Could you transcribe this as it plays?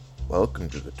Welcome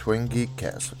to the Twin Geek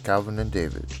Cast with Calvin and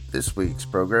David. This week's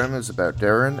program is about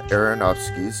Darren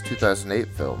Aronofsky's 2008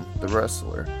 film, The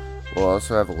Wrestler. We'll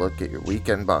also have a look at your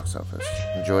weekend box office.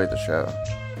 Enjoy the show.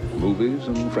 Movies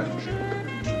and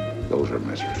friendship. Those are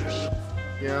mysteries.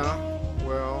 Yeah,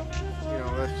 well,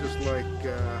 that's just like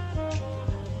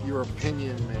your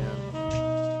opinion, man.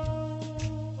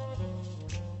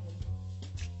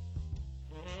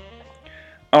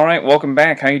 All right, welcome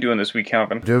back. How you doing this week,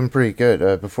 Calvin? Doing pretty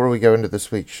good. Before we go into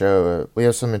this week's show, we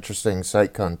have some interesting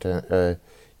site content.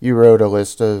 You wrote a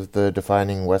list of the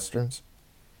defining westerns?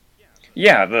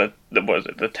 Yeah,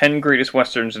 the 10 greatest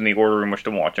westerns in the order in which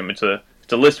to watch them. It's a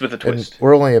list with a twist. And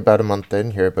we're only about a month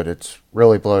in here, but it's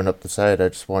really blowing up the site. I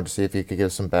just wanted to see if you could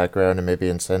give some background and maybe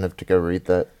incentive to go read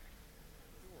that.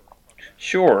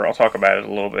 Sure, I'll talk about it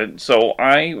a little bit. So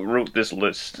I wrote this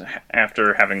list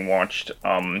after having watched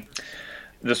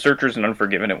The Searchers and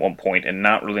Unforgiven at one point and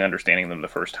not really understanding them the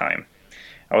first time.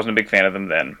 I wasn't a big fan of them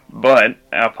then. But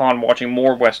upon watching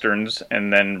more westerns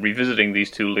and then revisiting these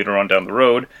two later on down the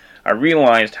road, I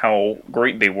realized how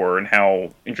great they were and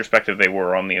how introspective they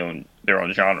were on their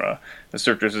own genre. The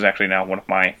Searchers is actually now one of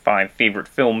my 5 favorite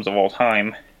films of all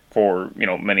time for,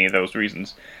 many of those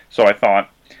reasons. So I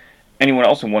thought anyone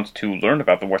else who wants to learn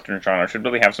about the Western genre should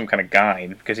really have some kind of guide,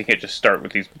 because you can't just start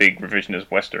with these big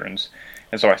revisionist Westerns.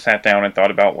 And so I sat down and thought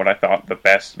about what I thought the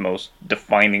best, most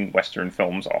defining Western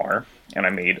films are, and I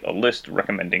made a list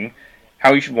recommending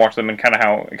how you should watch them and kind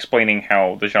of explaining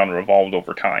how the genre evolved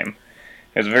over time.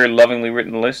 It's a very lovingly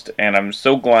written list, and I'm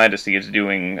so glad to see it's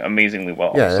doing amazingly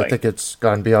well. Yeah, I think it's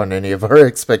gone beyond any of our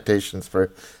expectations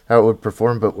for how it would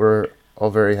perform, but we're all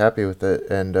very happy with it,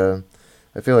 and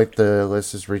I feel like the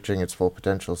list is reaching its full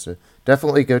potential, so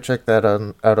definitely go check that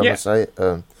out on the site.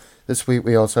 This week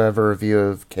we also have a review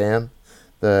of Cam,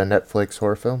 the Netflix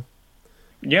horror film.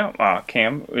 Yeah,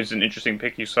 Cam is an interesting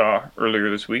pick you saw earlier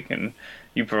this week, and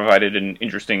you provided an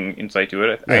interesting insight to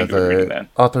it. I enjoyed reading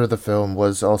that. The author of the film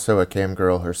was also a cam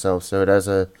girl herself, so it has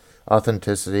a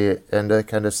authenticity and a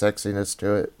kind of sexiness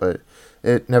to it, but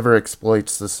it never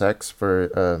exploits the sex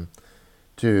for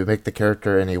to make the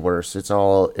character any worse. It's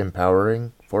all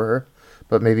empowering for her,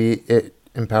 but maybe it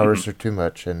empowers her too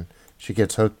much, and she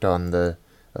gets hooked on the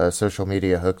social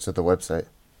media hooks of the website.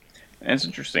 It's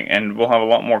interesting, and we'll have a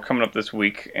lot more coming up this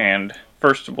week. And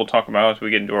first, we'll talk about, as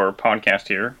we get into our podcast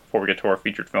here, before we get to our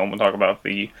featured film, we'll talk about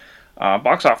the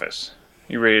box office.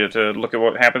 You ready to look at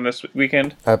what happened this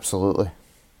weekend? Absolutely.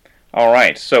 All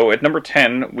right, so at number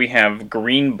 10, we have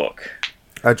Green Book.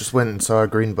 I just went and saw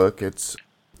Green Book. It's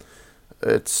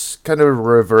kind of a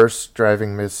reverse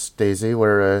Driving Miss Daisy,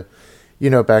 where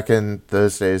back in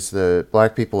those days, the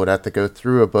black people would have to go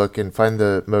through a book and find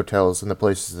the motels and the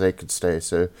places they could stay.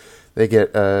 So they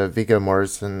get Viggo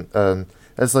Mortensen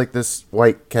as like this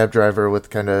white cab driver with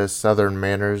kind of southern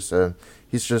manners.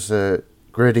 He's just a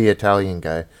gritty Italian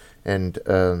guy. And,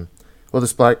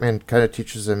 this black man kind of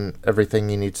teaches him everything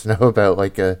he needs to know about,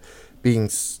 like being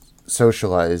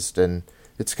socialized. And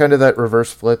it's kind of that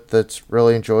reverse flip that's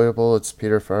really enjoyable. It's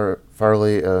Peter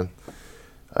Farley.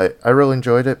 I really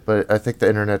enjoyed it, but I think the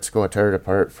internet's going to tear it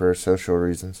apart for social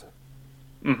reasons.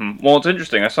 Mm-hmm. Well, it's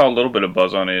interesting. I saw a little bit of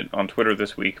buzz on it on Twitter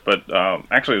this week, but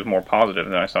actually it was more positive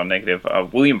than I saw negative.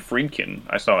 William Friedkin,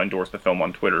 I saw endorse the film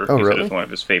on Twitter. Oh, he really? said it's one of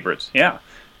his favorites. Yeah,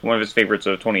 one of his favorites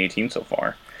of 2018 so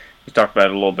far. He talked about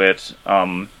it a little bit,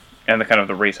 and the kind of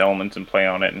the race elements and play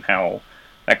on it, and how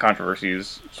that controversy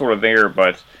is sort of there,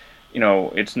 but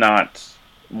it's not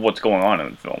what's going on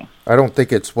in the film. I don't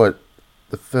think it's what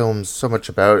the film's so much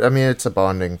about. I mean, it's a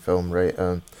bonding film, right?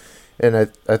 And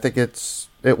I think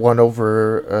it won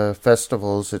over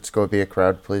festivals. It's going to be a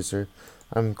crowd pleaser.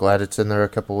 I'm glad it's in there a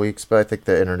couple weeks, but I think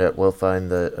the internet will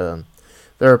find that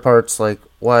there are parts like,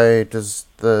 why does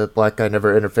the black guy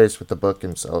never interface with the book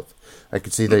himself? I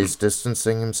could see that he's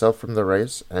distancing himself from the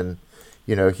race, and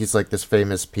he's like this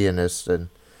famous pianist, and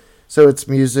so it's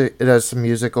music. It has some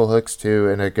musical hooks too,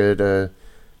 and a good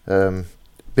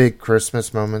big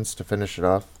Christmas moments to finish it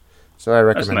off. So I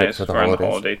recommend it for the holidays. The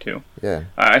holiday too. Yeah.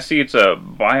 I see it's a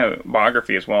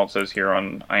biography as well. It says here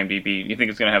on IMDb. You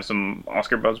think it's going to have some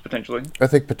Oscar buzz potentially? I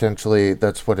think potentially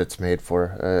that's what it's made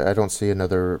for. I don't see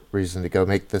another reason to go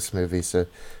make this movie. So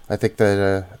I think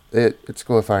that it's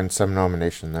going to find some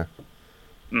nomination there.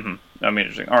 Mm-hmm. That'll be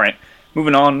interesting. All right.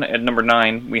 Moving on, at number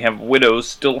 9, we have Widows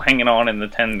still hanging on in the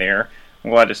 10 there. I'm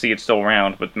glad to see it's still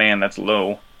around, but man, that's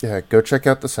low. Yeah, go check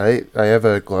out the site. I have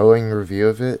a glowing review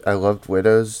of it. I loved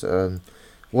Widows.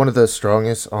 One of the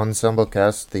strongest ensemble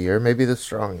casts of the year, maybe the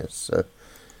strongest. So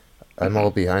I'm all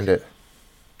behind it.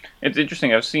 It's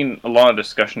interesting. I've seen a lot of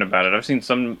discussion about it. I've seen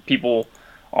some people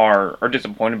are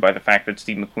disappointed by the fact that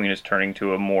Steve McQueen is turning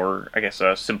to a more, I guess,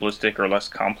 a simplistic or less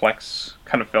complex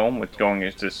kind of film with going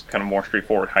as this kind of more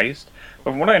straightforward heist.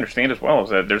 But from what I understand as well is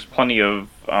that there's plenty of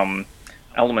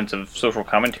elements of social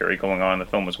commentary going on in the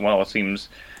film as well. It seems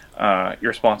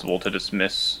irresponsible to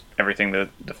dismiss everything that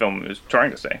the film is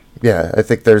trying to say. Yeah, I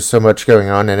think there's so much going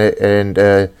on in it, and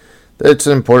it's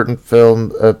an important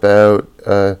film about...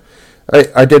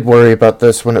 I did worry about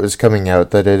this when it was coming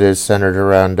out, that it is centered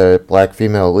around a black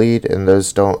female lead, and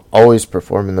those don't always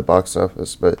perform in the box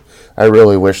office, but I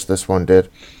really wish this one did.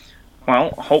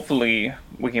 Well, hopefully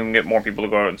we can get more people to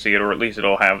go out and see it, or at least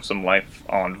it'll have some life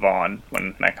on Vaughn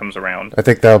when that comes around. I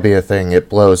think that'll be a thing. It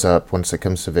blows up once it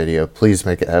comes to video. Please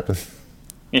make it happen.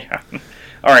 Yeah.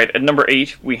 All right, at number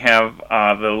 8, we have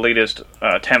the latest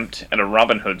attempt at a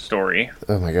Robin Hood story.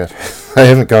 Oh my god. I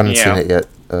haven't gone and seen it yet.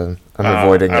 I'm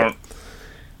avoiding it.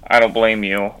 I don't blame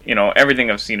you. You know,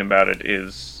 everything I've seen about it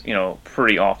is, you know,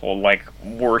 pretty awful. Like,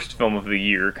 worst film of the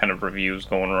year kind of reviews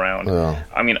going around. Oh.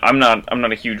 I mean, I'm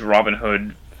not a huge Robin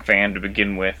Hood fan to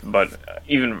begin with, but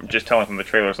even just telling from the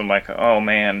trailers, I'm like, oh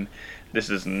man, this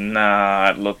does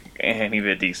not look any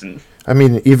bit decent. I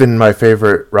mean, even my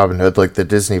favorite Robin Hood, like the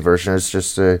Disney version, is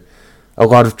just a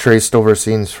lot of traced over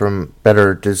scenes from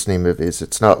better Disney movies.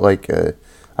 It's not like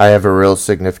I have a real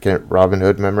significant Robin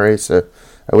Hood memory, so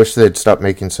I wish they'd stop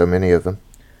making so many of them.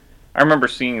 I remember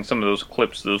seeing some of those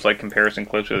clips, those like comparison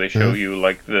clips where they show you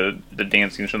like the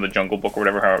dance scenes from the Jungle Book or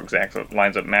whatever, how exactly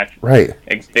lines up match. Right.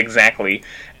 Exactly.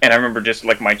 And I remember just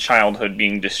like my childhood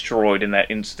being destroyed in that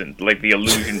instant. Like the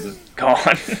illusion was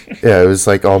gone. Yeah, it was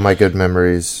like all my good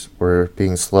memories were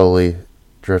being slowly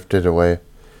drifted away.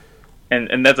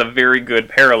 And that's a very good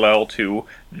parallel to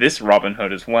this Robin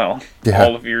Hood as well. Yeah.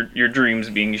 All of your dreams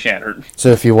being shattered.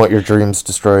 So if you want your dreams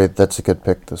destroyed, that's a good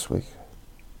pick this week.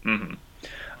 Mm-hmm.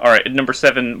 All right, at number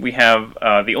 7, we have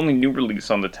the only new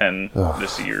release on the 10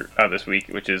 this week,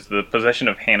 which is The Possession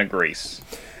of Hannah Grace.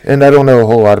 And I don't know a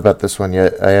whole lot about this one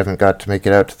yet. I haven't got to make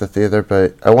it out to the theater,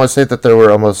 but I want to say that there were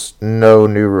almost no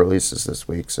new releases this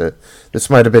week, so this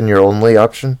might have been your only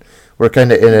option. We're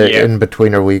kind of in a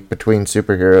in-betweener week between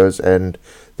superheroes and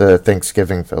the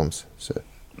Thanksgiving films. So.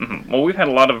 Mm-hmm. Well, we've had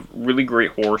a lot of really great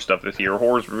horror stuff this year.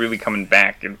 Horror's really coming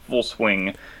back in full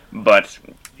swing, but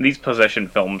these possession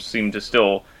films seem to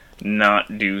still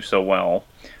not do so well.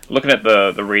 Looking at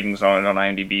the ratings on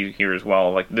IMDb here as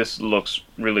well, like this looks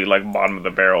really like bottom of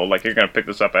the barrel. Like you're gonna pick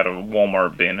this up out of a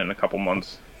Walmart bin in a couple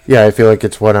months. Yeah, I feel like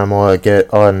it's one I'm gonna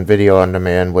get on video on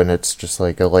demand when it's just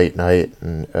like a late night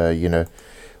and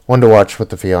one to watch with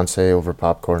the fiance over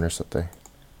popcorn or something.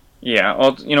 Yeah,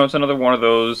 well, it's another one of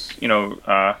those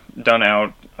done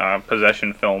out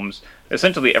possession films.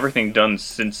 Essentially everything done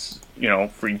since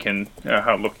Friedkin.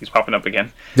 Look, he's popping up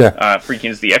again. Yeah.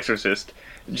 Friedkin's The Exorcist.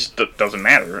 It just doesn't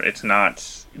matter. It's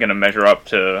not going to measure up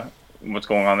to what's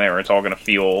going on there. It's all going to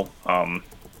feel,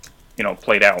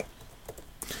 played out.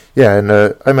 Yeah, and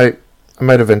I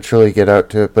might eventually get out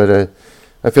to it, but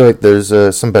I feel like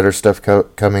there's some better stuff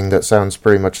coming that sounds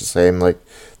pretty much the same, like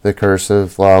The Curse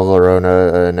of La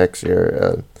Llorona next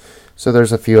year. So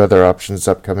there's a few other options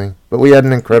upcoming. But we had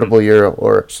an incredible year of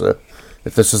horror, so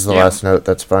if this is the last note,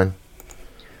 that's fine.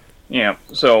 Yeah,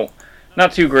 so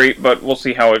not too great, but we'll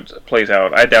see how it plays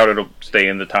out. I doubt it'll stay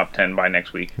in the top 10 by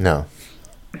next week. No.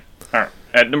 All right.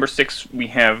 At number 6, we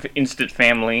have Instant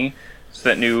Family. It's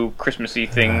that new Christmassy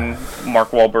thing,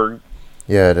 Mark Wahlberg.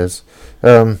 Yeah, it is.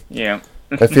 Yeah.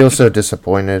 I feel so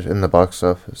disappointed in the box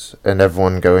office and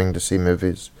everyone going to see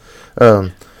movies.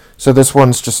 So this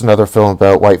one's just another film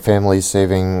about white families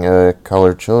saving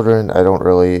colored children. I don't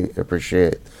really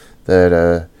appreciate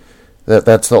that.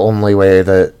 That's the only way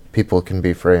that people can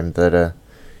be framed. That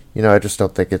I just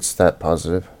don't think it's that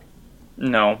positive.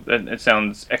 No, it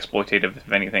sounds exploitative,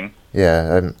 if anything.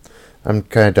 Yeah, I'm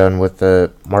kind of done with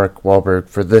Mark Wahlberg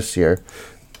for this year.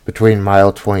 Between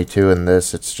Mile 22 and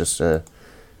this, it's just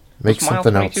make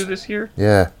something else. Mile 22 this year?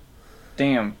 Yeah.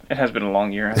 Damn, it has been a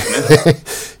long year, hasn't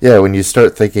it? Yeah, when you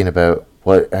start thinking about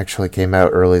what actually came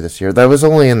out early this year, that was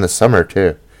only in the summer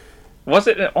too. Was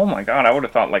it? Oh my god, I would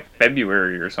have thought like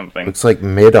February or something. Looks like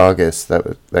mid-August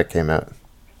that came out.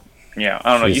 Yeah,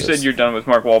 I don't know. Jesus. You said you're done with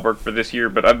Mark Wahlberg for this year,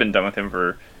 but I've been done with him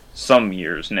for some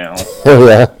years now. Oh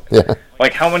yeah.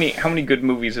 Like how many good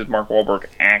movies has Mark Wahlberg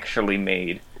actually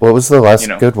made? What was the last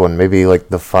good one? Maybe like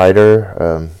The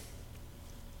Fighter.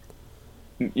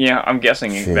 Yeah, I'm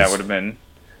guessing that would have been.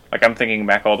 Like I'm thinking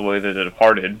back all the way to The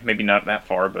Departed. Maybe not that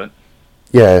far, but.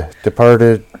 Yeah,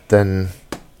 Departed. Then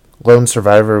Lone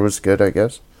Survivor was good, I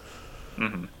guess.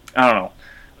 Mm-hmm. I don't know.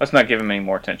 Let's not give him any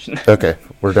more attention. Okay,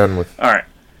 we're done with. All right.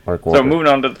 Mark Wahlberg. So moving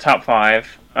on to the top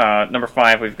 5. Number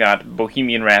 5, we've got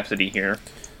Bohemian Rhapsody here.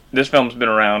 this film's been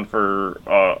around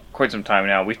for quite some time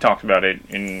now. We've talked about it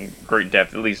in great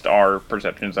depth, at least our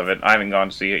perceptions of it. I haven't gone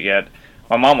to see it yet.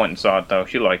 My mom went and saw it, though.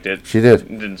 She liked it. She did.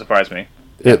 It didn't surprise me.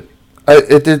 It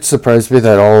did surprise me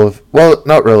that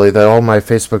not really, that all my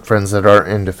Facebook friends that aren't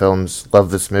into films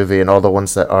love this movie, and all the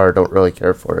ones that are don't really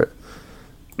care for it.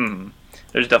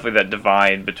 There's definitely that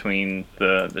divide between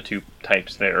the two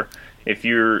types there. If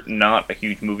you're not a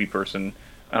huge movie person,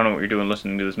 I don't know what you're doing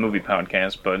listening to this movie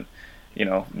podcast, but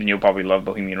then you'll probably love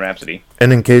Bohemian Rhapsody.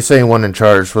 And in case anyone in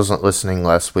charge wasn't listening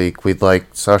last week, we'd like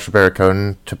Sacha Baron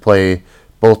Cohen to play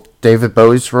both David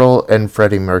Bowie's role and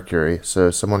Freddie Mercury. So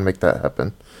someone make that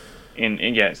happen.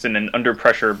 It's in an Under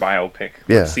Pressure biopic.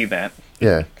 Yeah. Let's see that.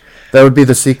 Yeah. That would be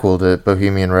the sequel to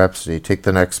Bohemian Rhapsody. Take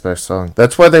the next best song.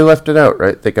 That's why they left it out,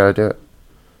 right? They gotta do it.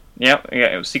 Yeah,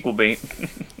 it was sequel bait.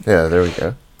 Yeah, there we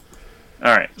go.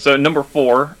 Alright, so number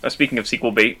 4, speaking of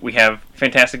sequel bait, we have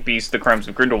Fantastic Beasts, The Crimes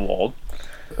of Grindelwald.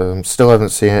 Still haven't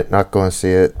seen it, not going to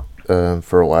see it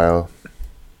for a while.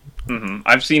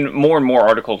 I've seen more and more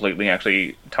articles lately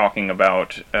actually talking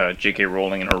about J.K.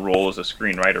 Rowling and her role as a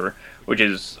screenwriter, which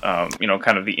is,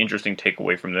 kind of the interesting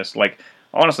takeaway from this. Like,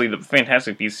 honestly, the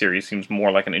Fantastic Beasts series seems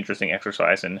more like an interesting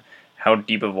exercise in how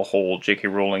deep of a hole J.K.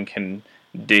 Rowling can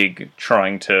dig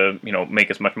trying to,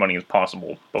 make as much money as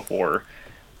possible before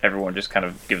everyone just kind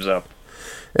of gives up.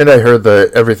 And I heard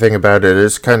that everything about it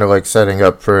is kind of like setting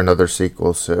up for another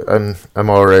sequel, so I'm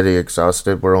already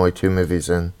exhausted. We're only 2 movies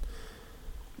in.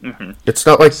 It's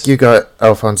not like you got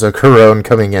Alfonso Cuarón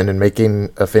coming in and making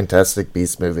a Fantastic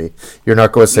Beasts movie. You're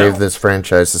not going to save this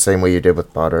franchise the same way you did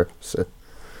with Potter. So.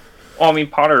 Well, I mean,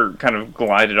 Potter kind of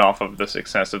glided off of the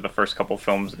success of the first couple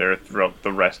films there throughout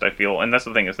the rest, I feel. And that's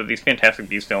the thing, is that these Fantastic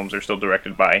Beasts films are still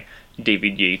directed by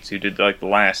David Yates, who did, the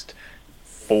last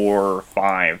 4 or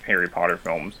 5 Harry Potter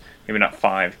films. Maybe not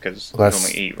 5, because there's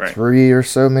only 8, right? 3 or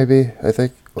so, maybe, I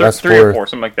think. Last 3 or 4,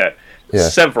 something like that. Yeah.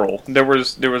 Several. There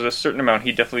was a certain amount.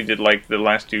 He definitely did, the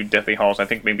last 2 Deathly Hallows. I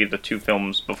think maybe the 2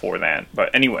 films before that.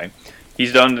 But anyway,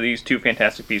 he's done these 2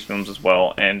 Fantastic Beasts films as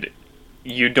well, and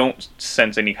you don't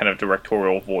sense any kind of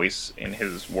directorial voice in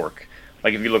his work.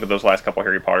 Like, if you look at those last couple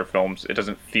Harry Potter films, it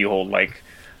doesn't feel like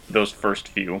those first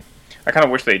few. I kind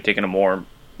of wish they'd taken a more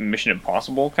Mission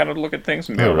Impossible kind of look at things.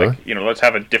 And be let's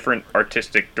have a different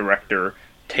artistic director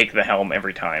take the helm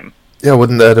every time. Yeah,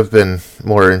 wouldn't that have been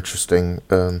more interesting?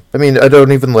 I mean, I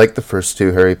don't even like the first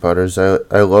 2 Harry Potters.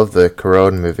 I love the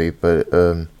Cuarón movie, but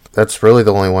that's really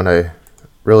the only one I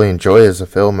really enjoy as a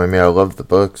film. I mean, I love the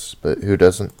books, but who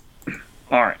doesn't?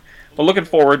 Alright. Well, looking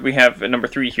forward, we have number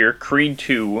 3 here. Creed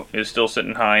 2 is still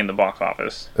sitting high in the box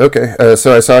office. Okay,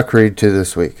 so I saw Creed 2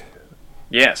 this week.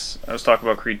 Yes, I was talking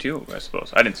about Creed 2, I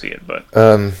suppose. I didn't see it, but...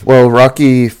 Well,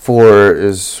 Rocky 4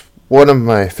 is one of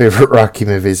my favorite Rocky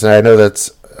movies, and I know that's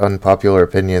unpopular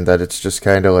opinion, that it's just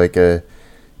kind of like a,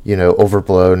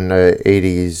 overblown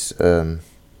 80s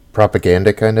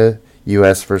propaganda kind of,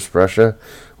 U.S. versus Russia.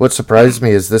 What surprised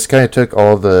me is this kind of took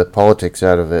all the politics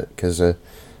out of it, because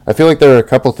I feel like there are a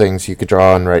couple things you could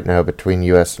draw on right now between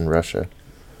U.S. and Russia.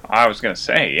 I was going to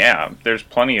say, yeah, there's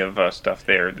plenty of stuff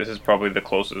there. This is probably the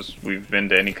closest we've been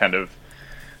to any kind of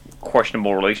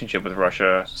questionable relationship with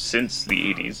Russia since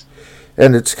the 80s.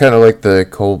 And it's kind of like the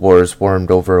Cold War has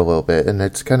warmed over a little bit, and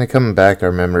it's kind of coming back,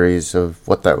 our memories of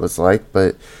what that was like,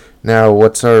 but now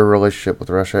what's our relationship with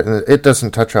Russia? And it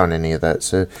doesn't touch on any of that.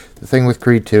 So the thing with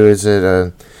Creed 2 is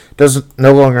it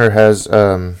no longer has,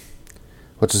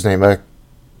 what's his name,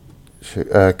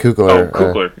 Coogler. Oh,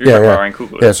 Coogler. Yeah, Ryan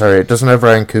Coogler. Yeah, sorry. It doesn't have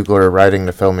Ryan Coogler writing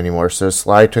the film anymore, so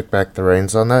Sly took back the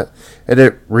reins on that. And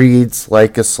it reads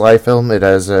like a Sly film. It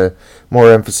has a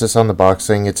more emphasis on the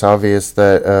boxing. It's obvious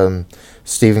that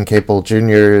Stephen Caple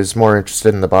Jr. is more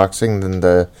interested in the boxing than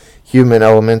the human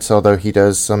elements, although he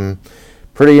does some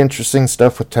pretty interesting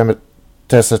stuff with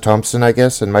Tessa Thompson, I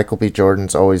guess, and Michael B.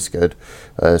 Jordan's always good.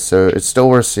 So it's still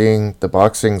worth seeing. The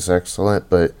boxing's excellent,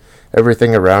 but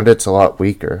everything around it's a lot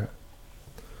weaker.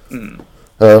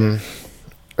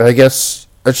 I guess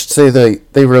I should say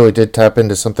they really did tap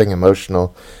into something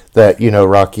emotional that,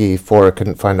 Rocky 4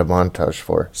 couldn't find a montage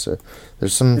for. So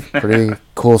there's some pretty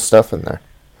cool stuff in there.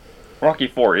 Rocky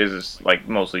 4 is,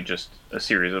 mostly just a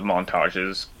series of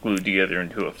montages glued together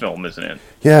into a film, isn't it?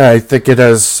 Yeah, I think it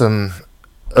has some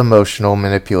emotional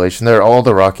manipulation. All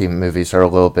the Rocky movies are a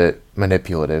little bit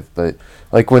manipulative, but,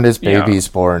 when his baby's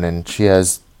born and she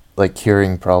has,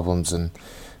 hearing problems and...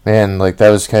 Man, that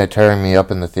was kind of tearing me up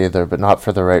in the theater, but not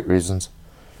for the right reasons.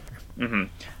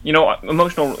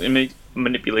 Emotional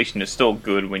manipulation is still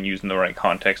good when used in the right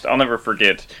context. I'll never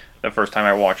forget the first time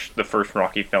I watched the first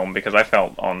Rocky film, because I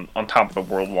felt on top of the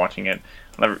world watching it.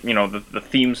 The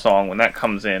theme song, when that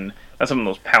comes in, That's some of the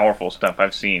most powerful stuff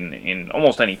I've seen in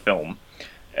almost any film.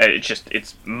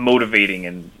 It's motivating,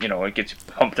 and it gets you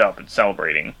pumped up and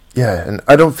celebrating. Yeah, and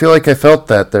I don't feel like I felt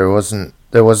that there wasn't.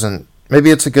 Maybe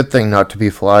it's a good thing not to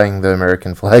be flying the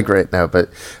American flag right now, but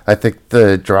I think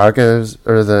the Dragos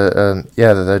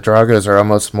the Dragos are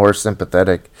almost more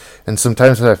sympathetic, and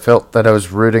sometimes I felt that I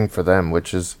was rooting for them,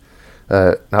 which is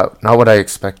not what I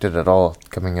expected at all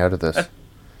coming out of this.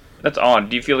 That's odd.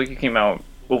 Do you feel like you came out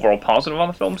overall positive on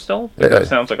the film still? That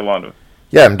sounds like a lot of.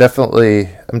 Yeah, I'm definitely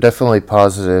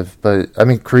positive, but I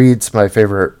mean, Creed's my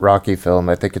favorite Rocky film.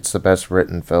 I think it's the best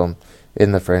written film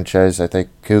in the franchise. I think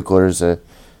Coogler's a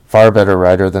far better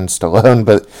writer than Stallone,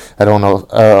 but I don't know.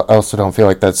 I also don't feel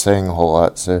like that's saying a whole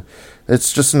lot. So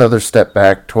it's just another step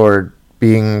back toward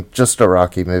being just a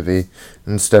Rocky movie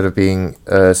instead of being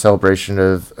a celebration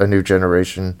of a new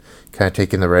generation kind of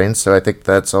taking the reins. So I think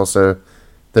that's also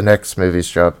the next movie's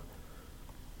job.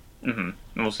 Mm-hmm.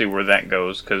 And we'll see where that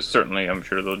goes, because certainly I'm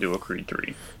sure they'll do a Creed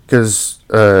 3. Because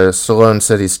Stallone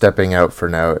said he's stepping out for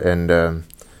now, and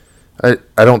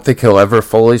I don't think he'll ever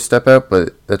fully step out,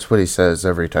 but that's what he says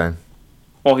every time.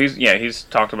 Well, he's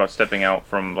talked about stepping out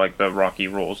from like the Rocky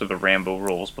roles or the Rambo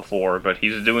roles before, but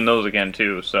he's doing those again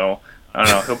too. So I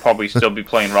don't know. He'll probably still be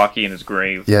playing Rocky in his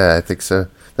grave. Yeah, I think so.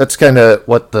 That's kind of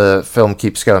what the film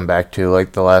keeps going back to.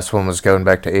 Like the last one was going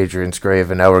back to Adrian's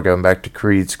grave, and now we're going back to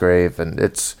Creed's grave, and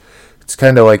it's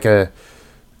kind of like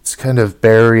it's kind of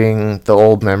burying the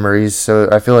old memories. So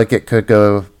I feel like it could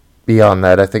go beyond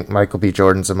that. I think Michael B.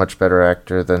 Jordan's a much better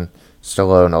actor than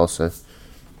Stallone also.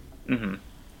 Mm-hmm.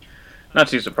 Not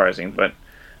too surprising, but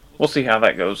we'll see how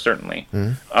that goes, certainly.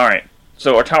 Mm-hmm. All right,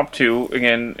 so our top two,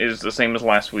 again, is the same as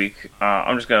last week.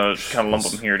 I'm just going to kind of lump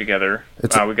them here together.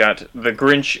 We got The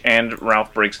Grinch and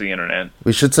Ralph Breaks the Internet.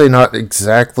 We should say not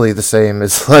exactly the same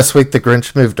as last week. The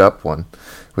Grinch moved up one,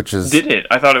 which is... Did it?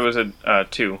 I thought it was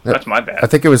at 2. That's my bad. I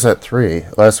think it was at 3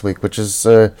 last week, which is...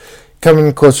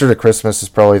 coming closer to Christmas is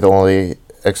probably the only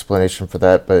explanation for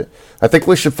that, but I think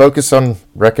we should focus on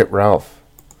Wreck-It Ralph.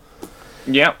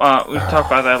 Yeah, we've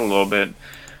talked about that a little bit.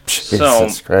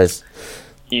 Jesus Christ.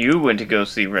 You went to go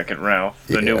see Wreck-It Ralph,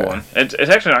 the new one. It's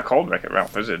actually not called Wreck-It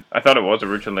Ralph, is it? I thought it was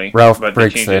originally. Ralph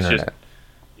Breaks the Internet.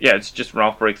 It's just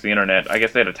Ralph Breaks the Internet. I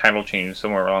guess they had a title change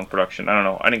somewhere along production. I don't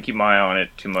know. I didn't keep my eye on it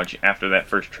too much after that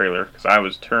first trailer, because I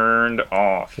was turned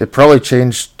off. It probably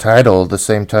changed title the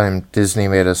same time Disney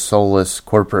made a soulless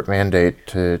corporate mandate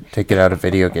to take it out of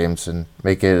video games and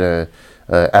make it a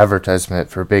advertisement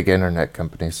for big internet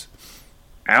companies.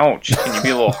 Ouch. Can you be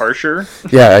a little harsher?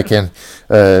 Yeah, I can.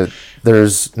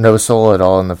 There's no soul at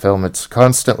all in the film. It's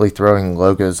constantly throwing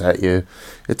logos at you.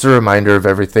 It's a reminder of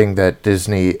everything that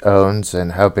Disney owns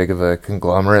and how big of a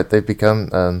conglomerate they've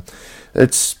become.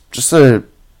 It's just I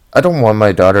don't want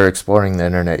my daughter exploring the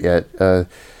internet yet.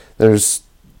 There's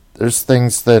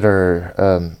things that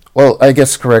are... well, I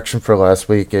guess correction for last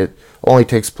week. It only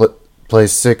takes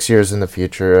place 6 years in the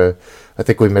future. I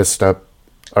think we messed up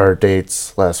our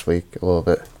dates last week a little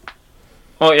bit.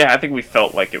 Well, yeah, I think we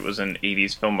felt like it was an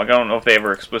 80s film. Like, I don't know if they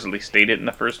ever explicitly stated in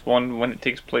the first one when it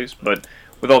takes place, but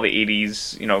with all the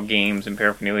 80s, games and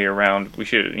paraphernalia around, we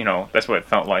should, that's what it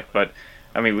felt like. But,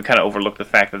 I mean, we kind of overlooked the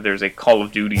fact that there's a Call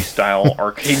of Duty-style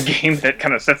arcade game that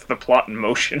kind of sets the plot in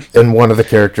motion. And one of the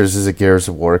characters is a Gears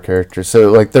of War character. So,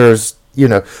 like, there's,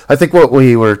 I think what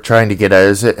we were trying to get at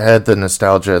is it had the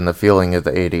nostalgia and the feeling of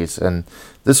the 80s. And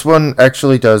this one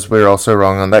actually does. We're also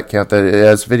wrong on that count that it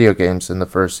has video games in the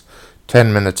first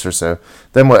 10 minutes or so.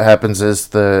 Then what happens is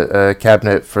the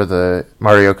cabinet for the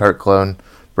Mario Kart clone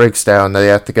breaks down. They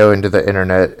have to go into the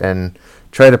internet and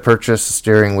try to purchase a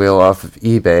steering wheel off of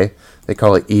eBay. They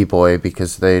call it eBoy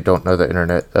because they don't know the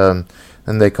internet. And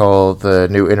they call the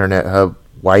new internet hub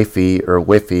Wi-Fi or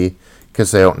Wi-Fi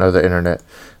because they don't know the internet.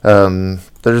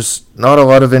 There's not a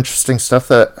lot of interesting stuff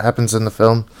that happens in the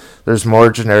film. There's more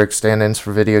generic stand-ins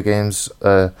for video games.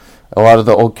 A lot of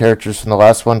the old characters from the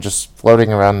last one just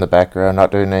floating around in the background, not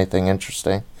doing anything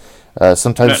interesting.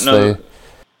 Sometimes they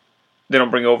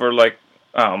don't bring over like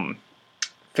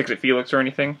Fix-It Felix or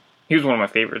anything. He was one of my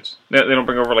favorites. They don't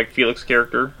bring over like Felix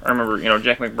character. I remember,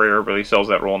 Jack McBrayer really sells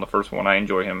that role in the first one. I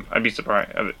enjoy him. I'd be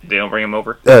surprised they don't bring him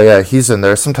over. Oh yeah, he's in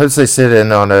there. Sometimes they sit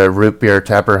in on a root beer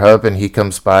tapper hub, and he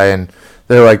comes by, and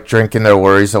they're like drinking their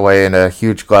worries away in a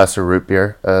huge glass of root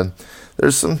beer.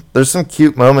 There's some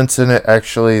cute moments in it,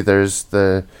 actually. There's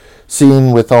the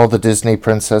scene with all the Disney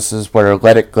princesses where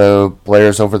Let It Go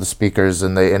blares over the speakers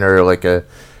and they enter like a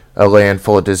land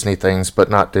full of Disney things, but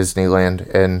not Disneyland.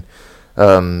 And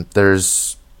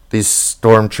there's these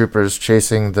stormtroopers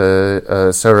chasing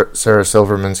the Sarah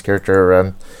Silverman's character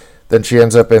around. Then she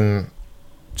ends up in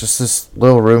just this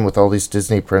little room with all these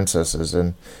Disney princesses,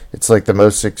 and it's like the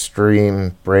most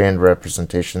extreme brand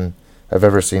representation I've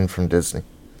ever seen from Disney.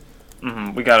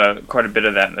 We got quite a bit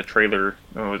of that in the trailer.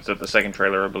 Was it the second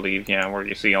trailer, I believe? Yeah, where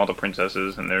you see all the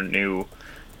princesses and their new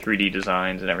 3D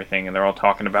designs and everything, and they're all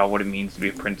talking about what it means to be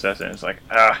a princess, and it's like,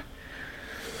 I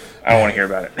don't want to hear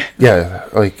about it. Yeah,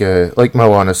 like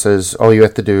Moana says, all you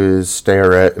have to do is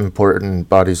stare at important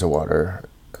bodies of water.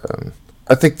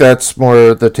 I think that's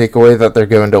more the takeaway, that they're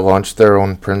going to launch their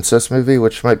own princess movie,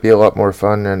 which might be a lot more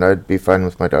fun, and I'd be fine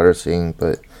with my daughter seeing,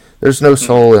 but there's no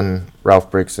soul in Ralph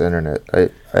Breaks the Internet. I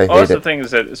hate that's it. the thing,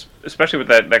 is that, especially with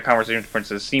that conversation with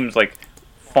princess, seems like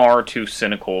far too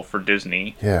cynical for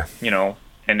Disney. Yeah.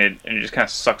 And it just kind of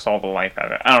sucks all the life out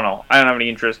of it. I don't know. I don't have any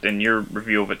interest in your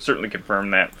review of it. Certainly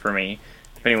confirmed that for me.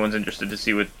 If anyone's interested to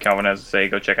see what Calvin has to say,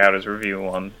 go check out his review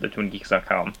on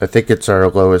thetwingeeks.com. I think it's our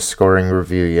lowest scoring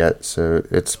review yet, so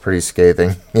it's pretty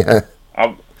scathing. Yeah.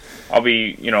 I'll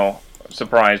be,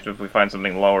 surprised if we find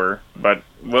something lower, but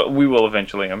we will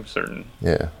eventually, I'm certain.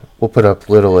 Yeah. We'll put up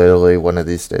Little Italy one of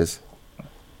these days.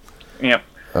 Yeah.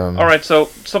 Alright, so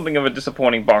something of a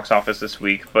disappointing box office this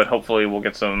week, but hopefully we'll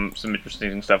get some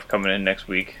interesting stuff coming in next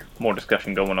week. More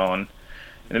discussion going on.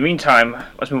 In the meantime,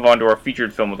 let's move on to our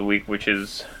featured film of the week, which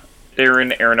is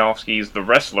Darren Aronofsky's The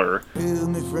Wrestler. Tell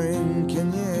me, friend,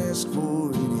 can you ask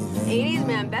for anything? 80s,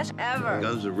 man, best ever.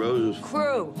 Guns N' Roses.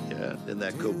 Crew. Yeah, then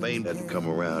that Cobain had to come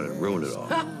around and ruin it all.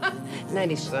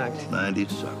 90s sucked. 90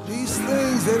 sucked. These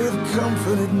things that have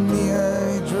comforted me,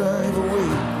 I drive away.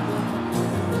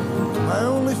 My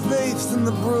only faith's in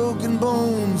the broken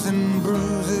bones and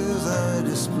bruises I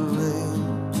display.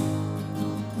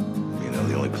 You know,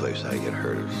 the only place I get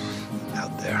hurt is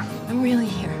out there. I'm really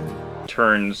here.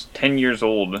 Turns 10 years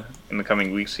old in the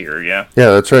coming weeks here, yeah?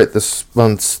 Yeah, that's right. This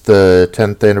month's the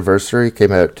 10th anniversary.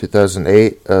 Came out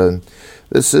 2008.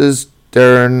 This is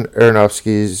Darren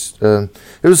Aronofsky's...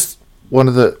 it was one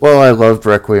of the... Well, I loved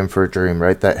Requiem for a Dream,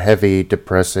 right? That heavy,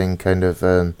 depressing kind of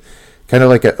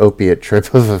like an opiate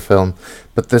trip of a film.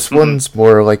 But this one's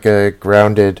more like a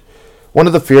grounded... One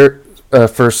of the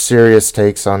first serious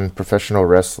takes on professional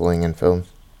wrestling in films.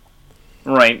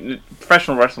 Right.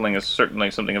 Professional wrestling is certainly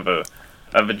something of a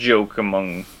joke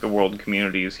among the world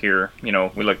communities here. We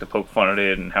like to poke fun at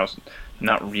it and how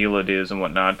not real it is and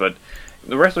whatnot, but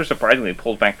The Wrestler surprisingly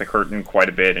pulls back the curtain quite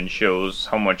a bit and shows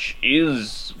how much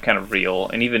is kind of real,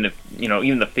 and even if,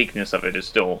 even the fakeness of it is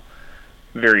still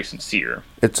very sincere.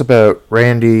 It's about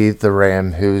Randy the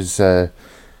Ram, who was a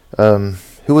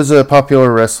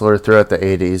popular wrestler throughout the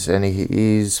 80s, and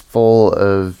he's full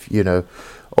of,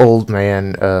 old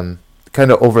man,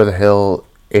 kind of over-the-hill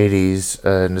 80s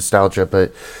nostalgia,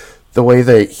 but the way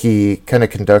that he kind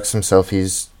of conducts himself,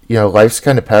 he's, life's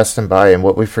kind of passed him by, and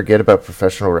what we forget about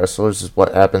professional wrestlers is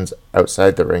what happens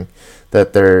outside the ring,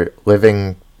 that they're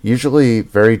living usually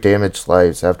very damaged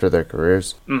lives after their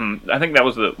careers. I think that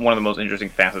was one of the most interesting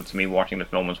facets to me watching the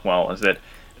film as well, is that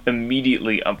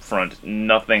immediately up front,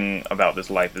 nothing about this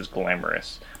life is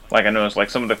glamorous. Like, I noticed, like,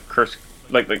 some of the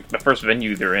the first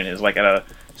venue they're in is like at a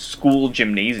school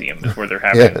gymnasium is where they're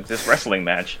having this wrestling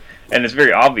match, and it's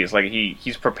very obvious, like,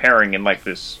 he's preparing in like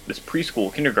this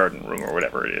preschool kindergarten room or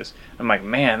whatever it is. I'm like,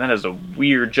 man, that is a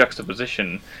weird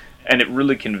juxtaposition, and it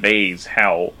really conveys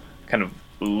how kind of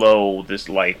low this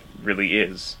life really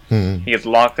is. He gets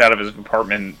locked out of his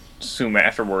apartment soon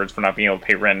afterwards for not being able to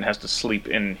pay rent and has to sleep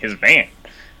in his van.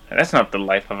 And that's not the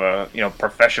life of a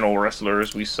professional wrestler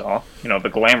as we saw. The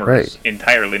glamour is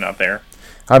entirely not there.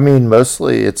 I mean,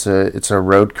 mostly it's a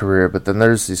road career, but then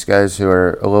there's these guys who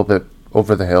are a little bit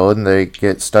over the hill, and they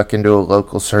get stuck into a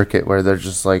local circuit where they're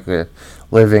just like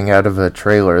living out of a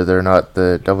trailer. They're not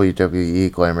the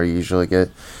WWE glamour you usually get.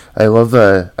 I love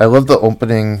the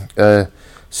opening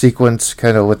sequence,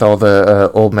 kind of with all the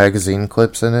old magazine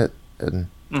clips in it, and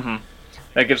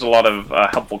that gives a lot of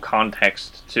helpful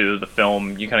context to the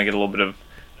film. You kind of get a little bit of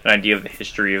an idea of the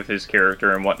history of his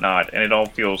character and whatnot, and it all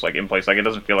feels like in place. Like, it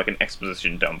doesn't feel like an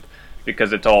exposition dump,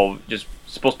 because it's all just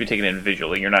supposed to be taken in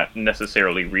visually. You're not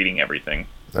necessarily reading everything.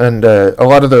 And a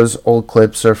lot of those old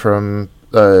clips are from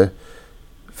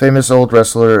famous old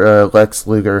wrestler Lex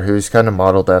Luger, who's kind of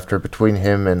modeled after, between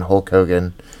him and Hulk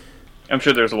Hogan. I'm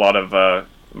sure there's a lot of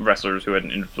wrestlers who had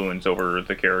an influence over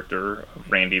the character of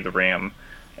Randy the Ram,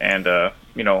 and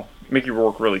Mickey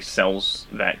Rourke really sells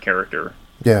that character.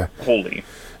 Yeah. Wholly.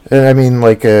 And I mean,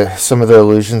 like, some of the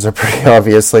allusions are pretty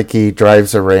obvious. Like, he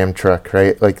drives a Ram truck,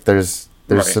 right? Like, there's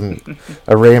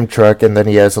a Ram truck, and then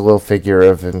he has a little figure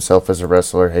of himself as a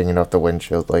wrestler hanging off the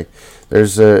windshield. Like,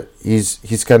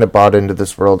 he's kind of bought into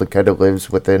this world and kind of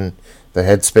lives within the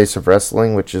headspace of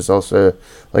wrestling, which is also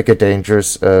like a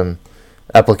dangerous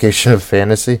application of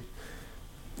fantasy.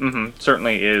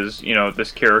 Certainly is,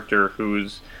 this character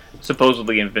who's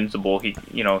supposedly invincible. He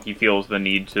feels the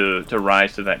need to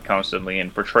rise to that constantly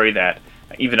and portray that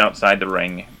even outside the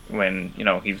ring when,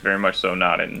 he's very much so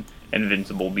not an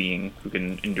invincible being who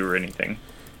can endure anything.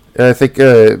 I think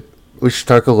we should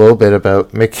talk a little bit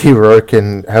about Mickey Rourke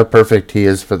and how perfect he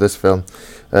is for this film.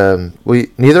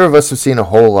 Neither of us have seen a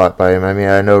whole lot by him. I mean,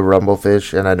 I know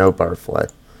Rumblefish and I know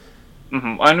Barfly.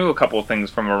 I knew a couple of things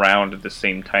from around the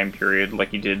same time period, like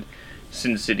he did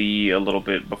Sin City a little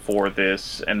bit before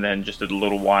this, and then just a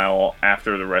little while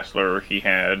after The Wrestler, he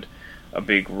had a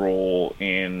big role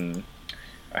in,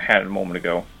 I had it a moment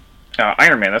ago,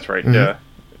 Iron Man, that's right.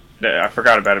 I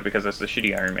forgot about it because that's the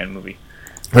shitty Iron Man movie.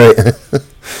 Right.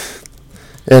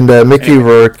 And Mickey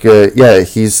Rourke,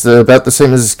 he's about the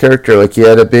same as his character. Like, he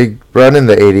had a big run in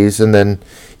the 80s, and then,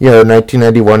 in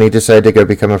 1991, he decided to go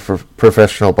become a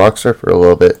professional boxer for a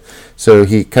little bit. So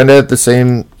he kind of had the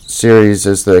same series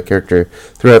as the character.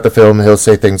 Throughout the film, he'll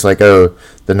say things like, oh,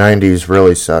 the 90s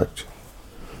really sucked.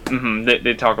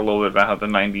 They talk a little bit about how the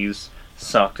 90s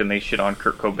sucked, and they shit on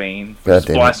Kurt Cobain. It's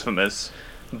blasphemous,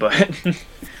 but,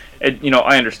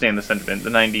 I understand the sentiment. The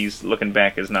 90s, looking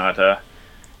back, is not...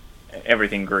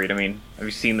 everything great. I mean, have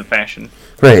you seen the fashion?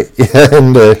 Right, yeah,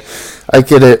 and I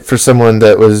get it for someone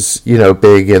that was,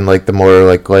 big in, like, the more,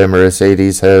 like, glamorous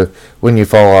 80s, how when you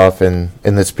fall off in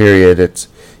this period, it's,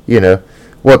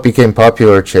 what became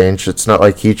popular changed. It's not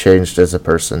like he changed as a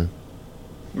person.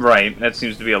 Right, that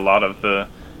seems to be a lot of the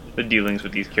dealings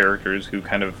with these characters who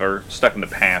kind of are stuck in the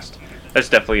past. That's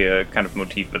definitely a kind of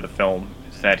motif of the film,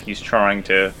 is that he's trying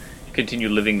to continue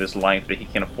living this life that he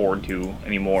can't afford to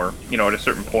anymore. At a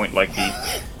certain point, like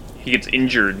he gets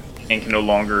injured and can no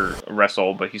longer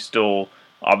wrestle, but he still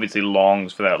obviously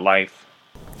longs for that life.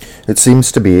 It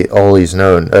seems to be all he's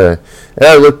known.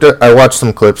 I watched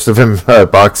some clips of him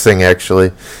boxing. Actually,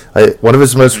 one of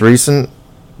his most recent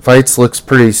fights looks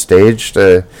pretty staged.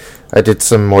 I did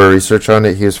some more research on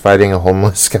it. He was fighting a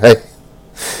homeless guy.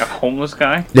 A homeless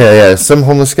guy? Yeah, some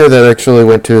homeless guy that actually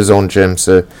went to his own gym.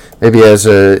 So maybe as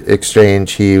a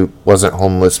exchange, he wasn't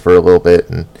homeless for a little bit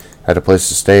and had a place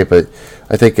to stay. But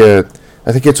I think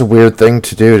it's a weird thing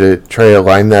to do, to try to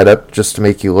line that up just to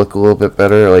make you look a little bit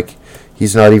better. Like,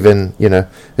 he's not even,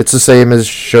 it's the same as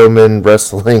showman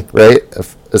wrestling, right?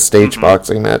 A stage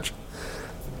boxing match.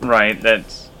 Right,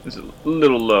 it's a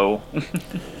little low.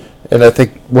 And I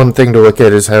think one thing to look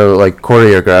at is how, like,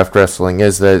 choreographed wrestling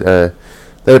is, that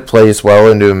it plays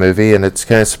well into a movie, and it's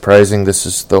kind of surprising this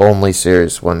is the only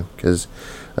serious one, because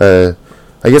I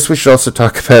guess we should also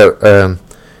talk about Darren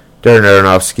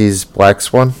Aronofsky's Black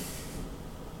Swan.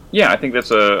 Yeah, I think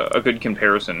that's a good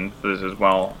comparison for this as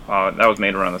well. That was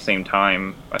made around the same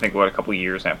time, I think, a couple of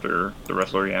years after The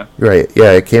Wrestler, yeah. Right,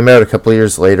 yeah, it came out a couple of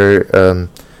years later.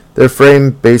 They're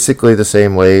framed basically the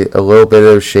same way, a little bit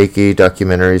of shaky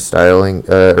documentary styling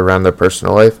around their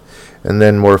personal life, and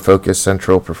then more focused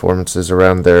central performances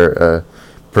around their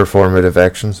performative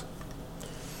actions.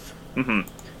 And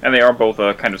they are both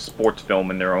a kind of sports film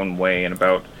in their own way, and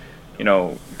about,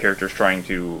 characters trying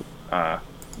to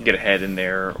get ahead in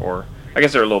there, or I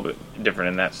guess they're a little bit different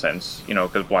in that sense,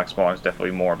 because Black Swan is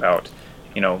definitely more about,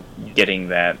 getting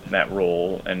that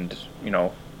role and,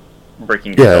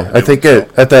 breaking. Yeah, I think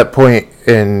at that point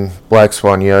in Black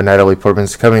Swan, Natalie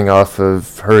Portman's coming off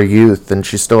of her youth, and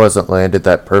she still hasn't landed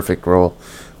that perfect role.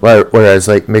 Whereas,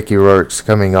 like, Mickey Rourke's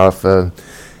coming off of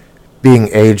being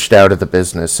aged out of the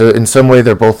business. So in some way,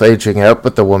 they're both aging out,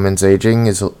 but the woman's aging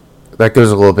that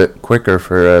goes a little bit quicker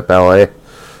for ballet.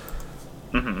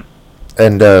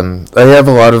 And I have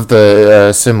a lot of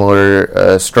the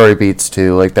similar story beats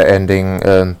too, like the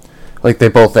ending. Like, they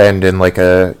both end in, like,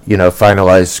 a,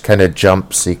 finalized kind of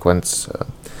jump sequence.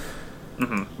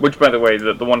 Which, by the way,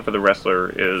 the one for The Wrestler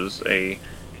is a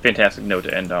fantastic note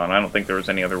to end on. I don't think there was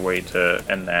any other way to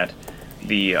end that.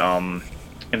 The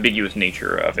ambiguous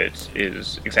nature of it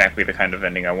is exactly the kind of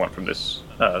ending I want from this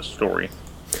story.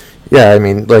 Yeah, I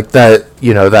mean, like, that,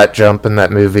 that jump in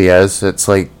that movie, it's,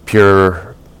 like,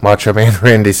 pure Macho Man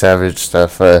Randy Savage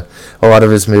stuff. A lot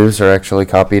of his moves are actually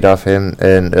copied off him,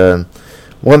 and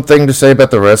one thing to say about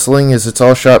the wrestling is it's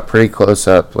all shot pretty close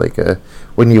up. Like,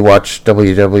 when you watch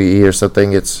WWE or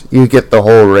something, you get the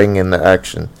whole ring in the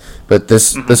action. But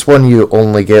this one, you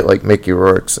only get, like, Mickey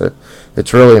Rourke. So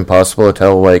it's really impossible to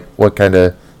tell, like, what kind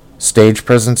of stage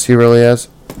presence he really has.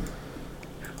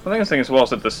 Well, the thing as well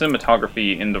is that the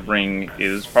cinematography in the ring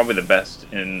is probably the best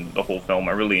in the whole film.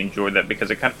 I really enjoyed that because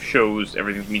it kind of shows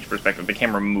everything from each perspective. The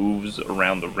camera moves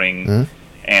around the ring,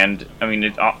 and, I mean,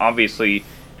 it obviously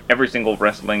every single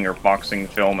wrestling or boxing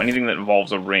film, anything that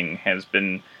involves a ring, has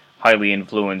been highly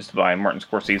influenced by Martin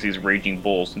Scorsese's Raging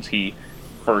Bull since he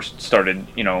first started,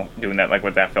 doing that, like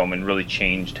with that film, and really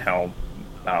changed how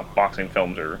boxing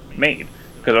films are made.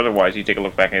 Because otherwise, you take a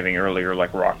look back at anything earlier,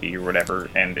 like Rocky or whatever,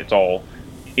 and it's all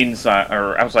inside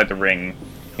or outside the ring.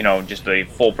 Just a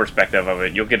full perspective of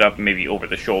it. You'll get up maybe over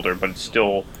the shoulder, but it's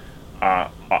still,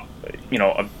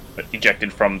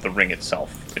 ejected from the ring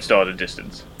itself. It's still at a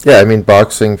distance. Yeah, I mean,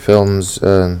 boxing films,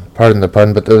 pardon the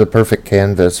pun, but they're the perfect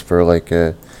canvas for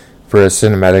for a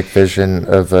cinematic vision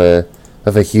of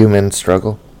a human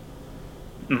struggle.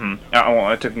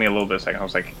 It took me a little bit of a second. I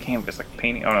was like, canvas, like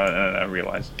painting? Oh, no, I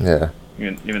realized. Yeah.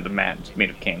 Even the mat is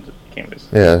made of canvas.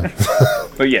 Yeah.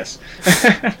 But yes.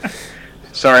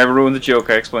 Sorry, I ruined the joke.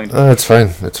 I explained. Oh, it's fine.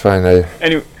 It's fine.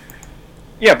 Anyway,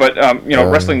 yeah, but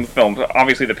wrestling films.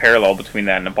 Obviously, the parallel between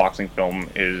that and a boxing film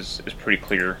is pretty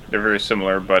clear. They're very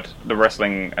similar, but the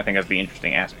wrestling, I think, has the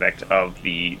interesting aspect of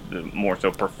the more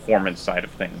so performance side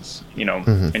of things.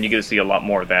 And you get to see a lot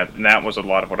more of that. And that was a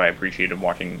lot of what I appreciated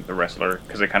watching The Wrestler,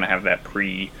 because they kind of have that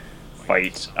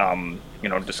pre-fight,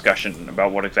 discussion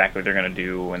about what exactly they're going to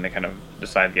do, and they kind of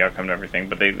decide the outcome of everything.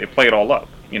 But they play it all up,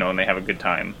 and they have a good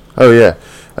time. Oh, yeah.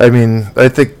 I mean, I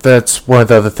think that's one of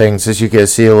the other things, is you get to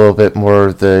see a little bit more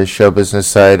of the show business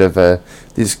side of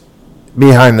these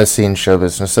behind-the-scenes show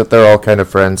business, that they're all kind of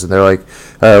friends, and they're like,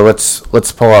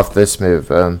 let's pull off this move.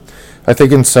 I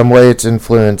think in some way it's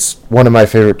influenced one of my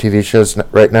favorite TV shows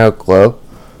right now, Glow.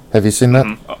 Have you seen that?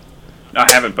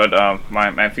 I haven't, but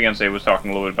my fiance was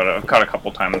talking a little bit about it. I've caught a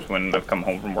couple times when I've come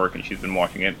home from work and she's been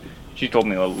watching it. She told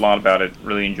me a lot about it,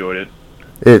 really enjoyed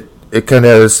it. It kind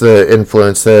of has the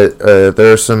influence that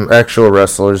there are some actual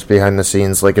wrestlers behind the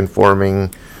scenes, like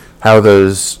informing how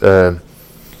those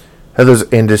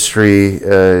industry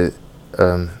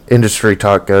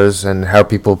talk goes, and how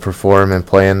people perform and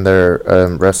plan their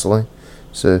wrestling.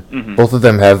 So both of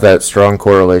them have that strong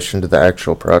correlation to the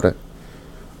actual product.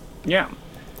 Yeah,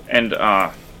 and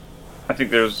I think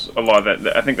there's a lot of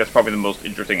that. I think that's probably the most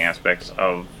interesting aspects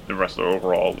of The Wrestler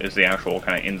overall, is the actual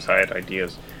kind of inside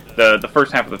ideas. The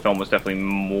first half of the film was definitely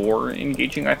more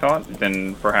engaging, I thought,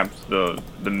 than perhaps the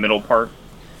middle part.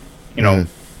 Not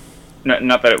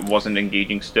that it wasn't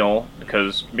engaging still,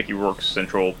 because Mickey Rourke's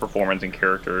central performance and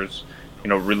characters,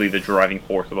 really the driving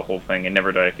force of the whole thing, and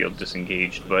never did I feel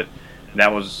disengaged. But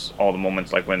that was all the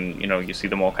moments, like when, you see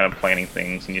them all kind of planning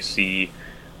things, and you see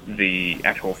the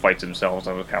actual fights themselves.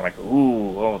 I was kind of like,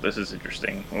 ooh, this is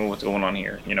interesting. Oh, what's going on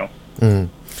here, And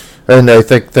I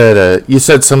think that you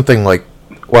said something like,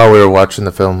 while we were watching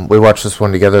the film, we watched this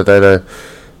one together,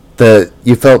 that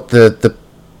you felt that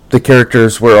the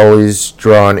characters were always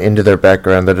drawn into their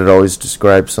background, that it always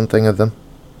described something of them.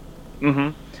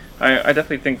 I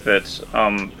definitely think that,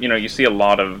 you see a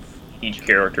lot of each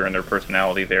character and their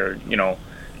personality there,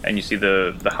 and you see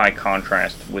the high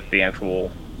contrast with the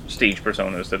actual stage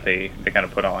personas that they kind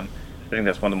of put on. I think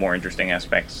that's one of the more interesting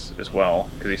aspects as well,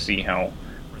 because you see how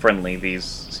friendly these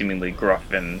seemingly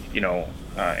gruff and,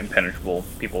 impenetrable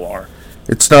people are.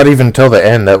 It's not even until the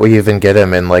end that we even get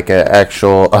him in like an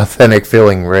actual authentic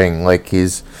feeling ring. Like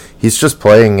he's just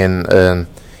playing in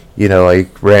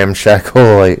like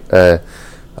ramshackle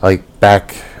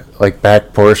back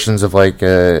portions of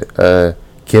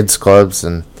kids clubs,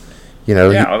 and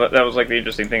that was like the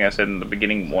interesting thing I said in the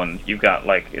beginning one. You've got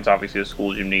it's obviously a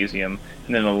school gymnasium,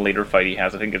 and then the later fight he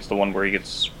has, I think it's the one where he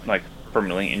gets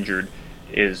permanently injured,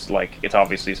 is it's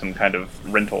obviously some kind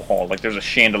of rental hall. There's a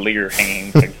chandelier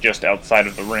hanging just outside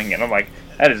of the ring, and I'm like,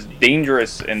 that is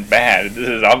dangerous and bad. This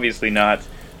is obviously not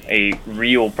a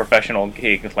real professional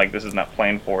gig. It's this is not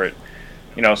planned for it.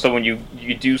 So when you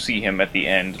do see him at the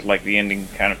end, the ending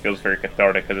kind of feels very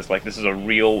cathartic, because it's this is a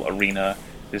real arena.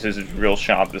 This is his real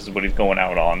shop. This is what he's going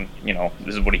out on.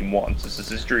 This is what he wants. This is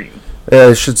his dream. Yeah,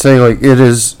 I should say, it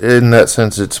is, in that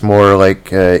sense, it's more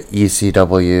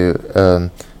ECW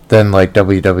than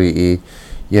WWE.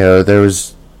 There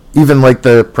was even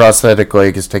the prosthetic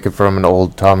leg is taken from an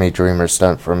old Tommy Dreamer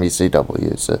stunt from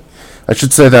ECW. So I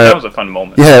should say that was a fun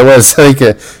moment. Yeah, it was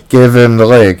give him the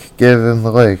leg, give him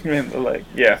the leg, give him the leg.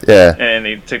 Yeah. And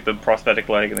they take the prosthetic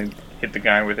leg and they hit the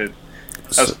guy with it.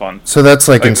 That was fun. So that's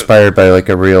inspired by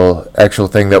a real actual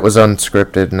thing that was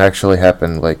unscripted and actually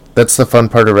happened. That's the fun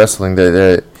part of wrestling,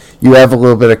 that you have a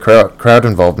little bit of crowd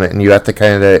involvement, and you have to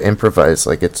kind of improvise.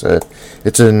 It's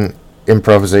an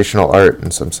improvisational art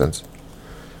in some sense.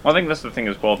 Well, I think that's the thing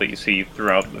as well that you see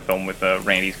throughout the film with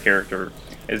Randy's character,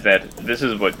 is that this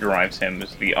is what drives him,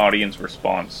 is the audience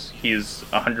response. He's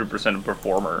 100% a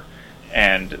performer,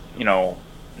 and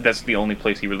that's the only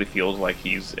place he really feels like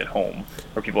he's at home,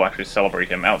 where people actually celebrate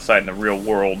him. Outside in the real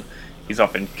world, he's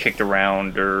often kicked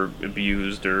around or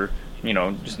abused or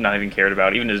just not even cared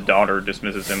about. Even his daughter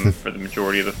dismisses him for the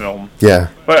majority of the film. Yeah.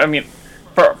 But I mean,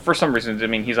 for some reasons, I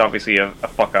mean, he's obviously a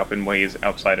fuck up in ways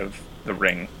outside of the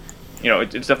ring.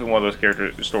 It's definitely one of those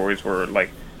character stories where,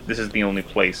 like, this is the only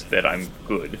place that I'm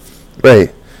good.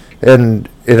 Right. And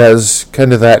it has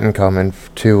kind of that in common,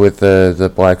 too, with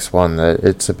the Black Swan, that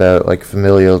it's about, like,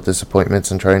 familial disappointments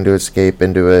and trying to escape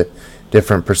into a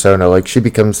different persona. Like, she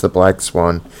becomes the Black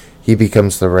Swan, he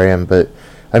becomes the Ram, but,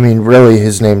 I mean, really,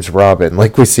 his name's Robin.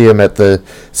 Like, we see him at the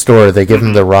store, they give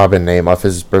him the Robin name off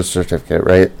his birth certificate,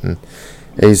 right? And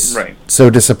he's so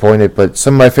disappointed, but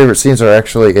some of my favorite scenes are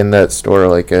actually in that store,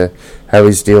 like, how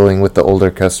he's dealing with the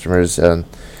older customers. Some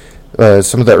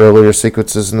of the earlier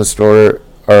sequences in the store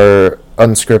are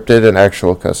unscripted and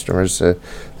actual customers.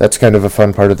 That's kind of a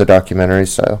fun part of the documentary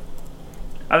style.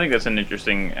 I think that's an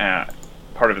interesting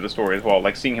part of the story as well.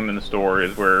 Like, seeing him in the store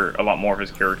is where a lot more of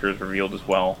his character is revealed as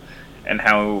well, and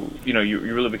how you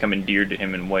really become endeared to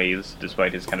him in ways,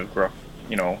 despite his kind of gruff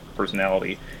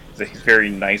personality. Is that he's very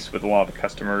nice with a lot of the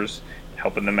customers,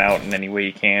 helping them out in any way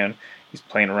he can. He's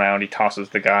playing around. He tosses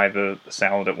the guy the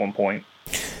salad at one point.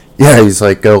 Yeah, he's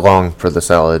like, go long for the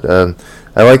salad.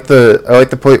 I like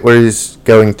the point where he's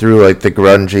going through, like, the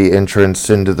grungy entrance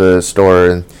into the store,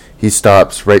 and he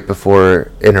stops right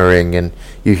before entering, and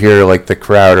you hear, like, the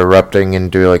crowd erupting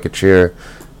into, like, a cheer,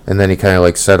 and then he kind of,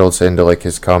 like, settles into, like,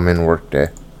 his common workday.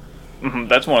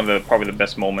 That's one of probably the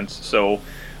best moments. So,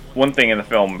 one thing in the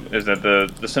film is that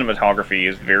the cinematography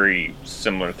is very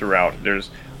similar throughout. There's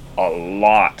a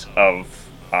lot of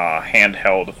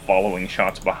handheld following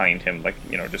shots behind him, like,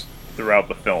 just throughout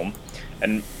the film.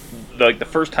 And the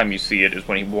first time you see it is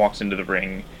when he walks into the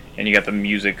ring, and you got the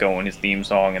music going, his theme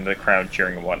song, and the crowd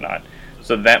cheering and whatnot.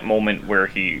 So that moment where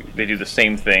they do the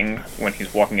same thing when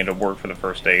he's walking into work for the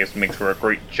first day, makes for a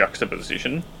great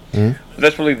juxtaposition. But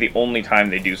that's really the only time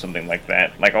they do something like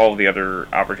that. Like, all of the other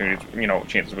opportunities,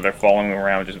 chances where they're following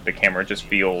around just with the camera, just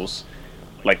feels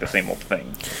like the same old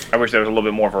thing. I wish there was a little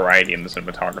bit more variety in the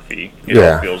cinematography. It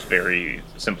all feels very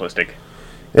simplistic.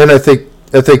 And I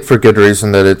think for good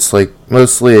reason that it's, like,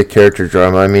 mostly a character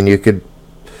drama. I mean,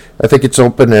 I think it's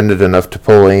open-ended enough to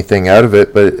pull anything out of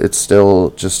it, but it's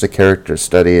still just a character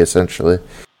study, essentially.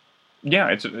 Yeah,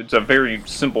 it's a very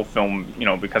simple film,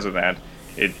 because of that.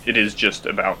 It is just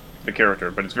about the character,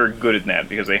 but it's very good at that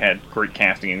because they had great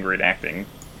casting and great acting.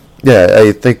 Yeah,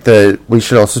 I think that we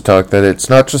should also talk that it's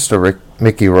not just a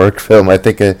Mickey Rourke film. I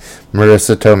think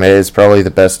Marissa Tomei is probably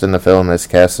the best in the film as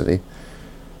Cassidy.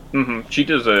 She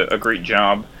does a great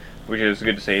job, which is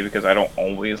good to say because I don't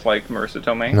always like Marissa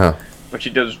Tomei. No. But she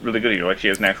does really good. Like, she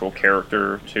has an actual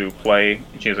character to play.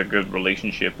 She has a good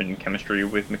relationship and chemistry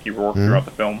with Mickey Rourke throughout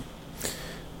the film.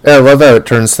 Yeah, I love how it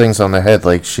turns things on the head.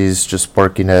 Like, she's just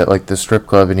working at, like, the strip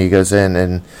club, and he goes in,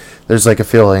 and there's, like, a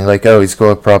feeling, like, oh, he's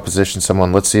going to proposition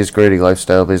someone. Let's see his gritty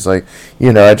lifestyle. But he's like,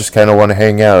 I just kind of want to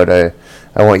hang out. I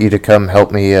want you to come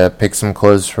help me pick some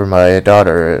clothes for my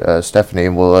daughter, Stephanie,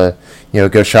 and we'll,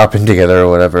 go shopping together or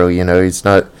whatever. He's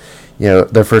not,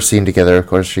 their first scene together, of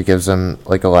course, she gives him,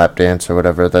 like, a lap dance or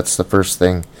whatever. That's the first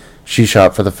thing she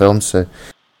shot for the film, so...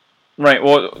 Right,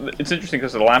 well, it's interesting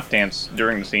because the lap dance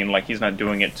during the scene, like, he's not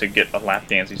doing it to get a lap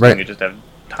dance, he's doing it just to have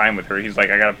time with her. He's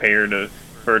like, I gotta pay her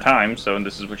for her time, so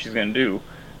this is what she's gonna do.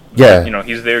 Yeah. But,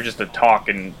 he's there just to talk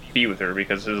and be with her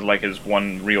because this is, like, his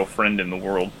one real friend in the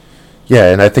world.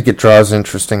 Yeah, and I think it draws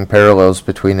interesting parallels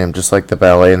between him, just like the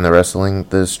ballet and the wrestling.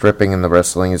 The stripping and the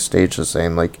wrestling is staged the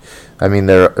same. Like, I mean,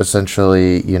 they're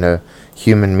essentially,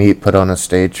 human meat put on a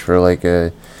stage for,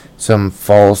 like, some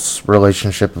false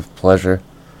relationship of pleasure.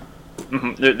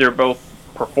 They're both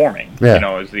performing,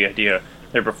 is the idea.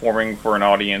 They're performing for an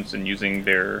audience and using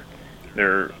their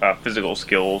physical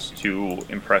skills to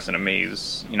impress and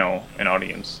amaze, an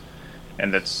audience.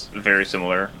 And that's very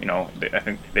similar, I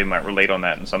think they might relate on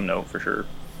that in some note for sure.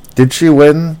 Did she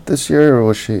win this year, or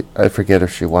was she... I forget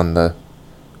if she won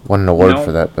an award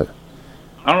for that, but...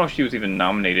 I don't know if she was even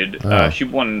nominated. She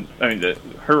won... I mean,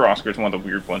 her Oscar is one of the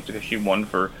weird ones because she won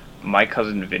for My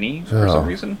Cousin Vinny for some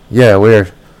reason. Yeah,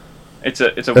 weird. It's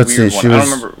a weird one. I don't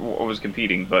remember what was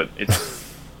competing, but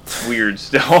it's weird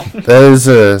still. That is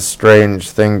a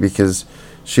strange thing because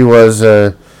she was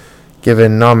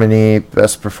given nominee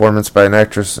Best Performance by an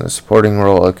Actress in a Supporting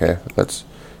Role. Okay,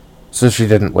 so she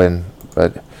didn't win,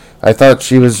 but I thought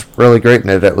she was really great in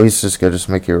it, at least as good as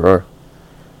Mickey Rourke.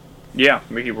 Yeah,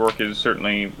 Mickey Rourke is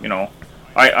certainly,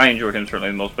 I enjoyed him certainly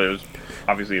the most, but it was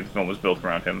obviously the film was built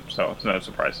around him, so it's no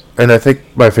surprise. And I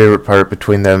think my favorite part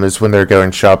between them is when they're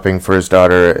going shopping for his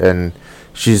daughter, and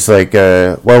she's like,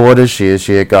 well, what is she? Is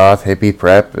she a goth, hippie,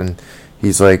 prep? And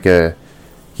he's like,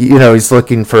 he's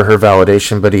looking for her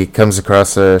validation, but he comes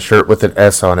across a shirt with an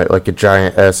S on it, like a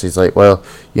giant S. He's like, well,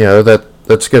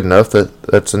 that's good enough.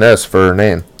 That's an S for her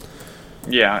name.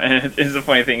 Yeah, and it's a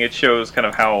funny thing. It shows kind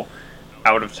of how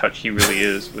out of touch he really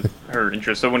is with her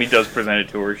interest. So when he does present it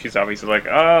to her, she's obviously like,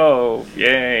 oh,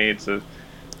 yay, it's a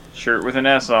shirt with an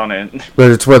S on it.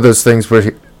 But it's one of those things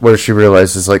where she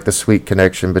realizes like the sweet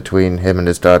connection between him and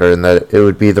his daughter, and that it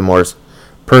would be the more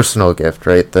personal gift,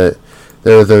 right? That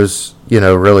there are those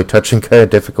really touching kind of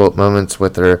difficult moments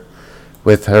with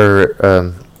with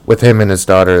him and his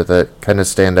daughter that kind of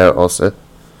stand out also.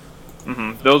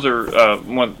 Mm-hmm. Those are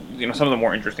some of the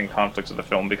more interesting conflicts of the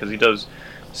film, because he does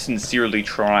sincerely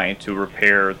try to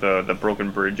repair the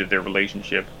broken bridge of their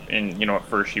relationship. And at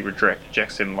first she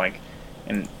rejects him like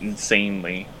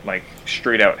insanely, like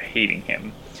straight out hating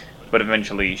him. But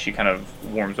eventually she kind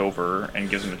of warms over and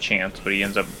gives him a chance, but he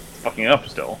ends up fucking up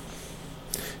still.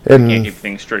 And can't keep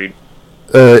things straight.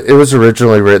 It was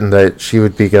originally written that she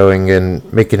would be going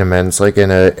and making amends, like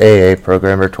in a AA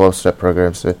program or 12-step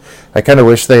program. So I kind of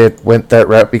wish they had went that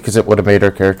route, because it would have made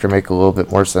her character make a little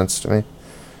bit more sense to me.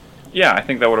 Yeah, I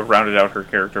think that would have rounded out her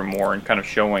character more and kind of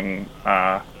showing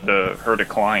her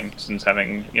decline since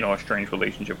having a strained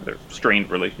relationship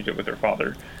with her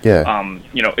father. Yeah.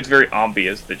 It's very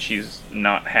obvious that she's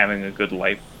not having a good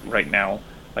life right now.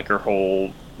 Like her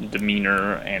whole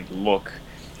demeanor and look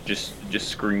just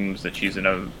screams that she's in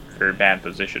a very bad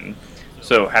position.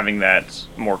 So having that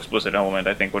more explicit element,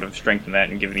 I think, would have strengthened that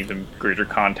and given even greater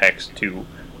context to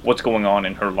what's going on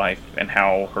in her life and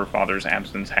how her father's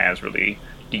absence has really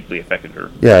deeply affected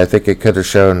her. Yeah, I think it could have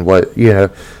shown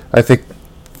I think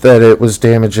that it was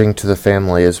damaging to the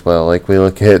family as well. Like, we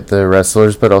look at the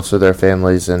wrestlers, but also their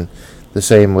families, and the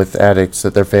same with addicts,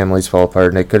 that their families fall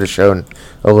apart, and it could have shown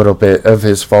a little bit of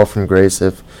his fall from grace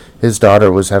if his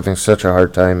daughter was having such a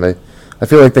hard time. I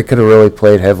feel like they could have really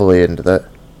played heavily into that.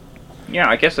 Yeah,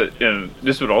 I guess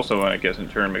this would also, I guess, in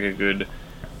turn make a good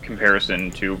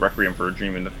comparison to Requiem for a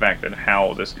Dream, in the fact that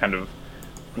how this kind of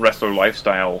wrestler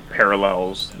lifestyle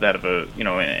parallels that of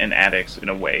an addict's in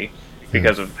a way,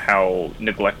 because of how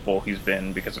neglectful he's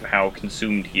been, because of how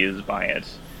consumed he is by it,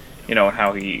 and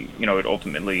how he, it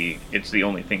ultimately, it's the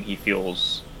only thing he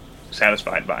feels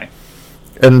satisfied by.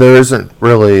 And there isn't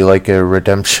really like a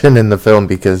redemption in the film,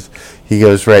 because he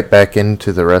goes right back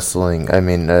into the wrestling. I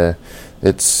mean,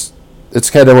 it's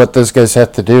kind of what those guys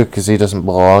have to do, because he doesn't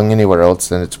belong anywhere else,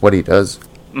 and it's what he does.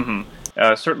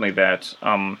 Mm-hmm. Certainly that.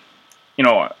 I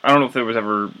don't know if there was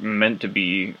ever meant to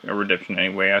be a redemption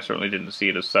anyway. I certainly didn't see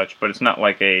it as such, but it's not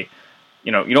like you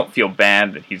don't feel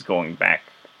bad that he's going back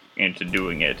into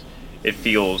doing it. It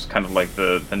feels kind of like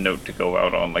the note to go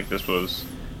out on, like this was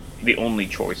the only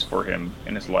choice for him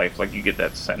in his life. Like, you get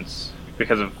that sense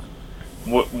because of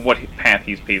what path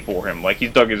he's paid for him. Like,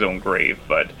 he's dug his own grave,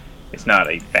 but it's not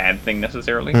a bad thing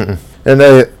necessarily. Mm-mm. And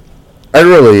I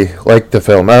really liked the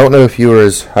film. I don't know if you were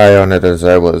as high on it as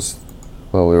I was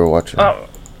while we were watching.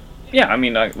 Yeah, I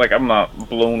mean, I'm not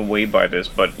blown away by this,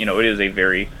 but it is a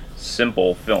very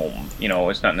simple film.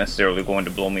 It's not necessarily going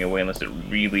to blow me away unless it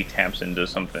really taps into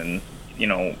something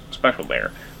special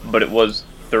there. But it was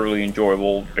thoroughly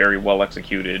enjoyable, very well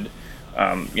executed.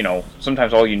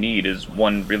 Sometimes all you need is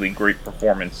one really great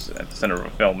performance at the center of a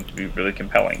film to be really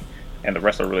compelling. And the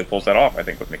wrestler really pulls that off, I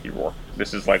think, with Mickey Rourke.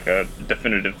 This is like a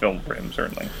definitive film for him,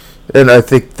 certainly. And I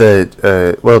think that,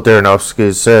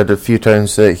 Darrenofsky said a few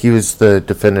times that he was the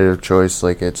definitive choice.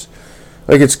 Like, it's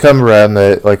come around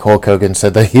that, like, Hulk Hogan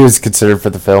said that he was considered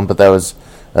for the film, but that was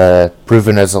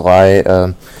proven as a lie.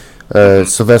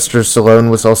 Sylvester Stallone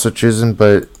was also chosen,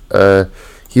 but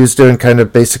he was doing kind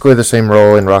of basically the same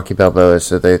role in Rocky Balboa,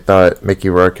 so they thought Mickey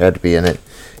Rourke had to be in it.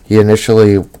 He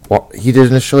initially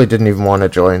didn't even want to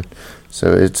join,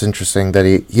 so it's interesting that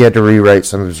he had to rewrite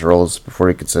some of his roles before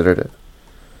he considered it.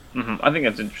 Mm-hmm. I think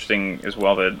it's interesting as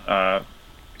well that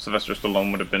Sylvester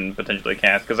Stallone would have been potentially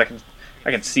cast, because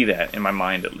I can see that in my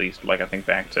mind, at least. Like, I think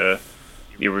back to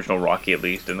the original Rocky, at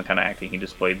least, and the kind of acting he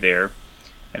displayed there,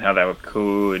 and how that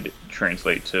could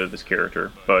translate to this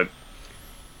character. But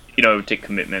it would take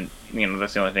commitment.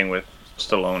 That's the only thing with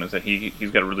Stallone, is that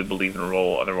he's got to really believe in a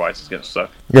role, otherwise it's gonna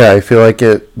suck. Yeah, I feel like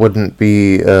it wouldn't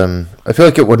be. A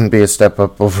step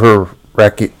up over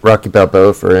Rocky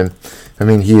Balboa for him. I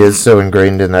mean, he is so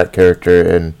ingrained in that character,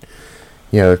 and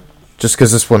just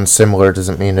because this one's similar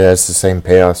doesn't mean it has the same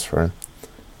payoffs for him.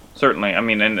 Certainly, I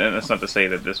mean, and that's not to say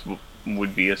that this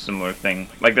would be a similar thing.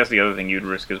 Like, that's the other thing you'd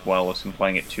risk as well, is him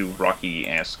playing it too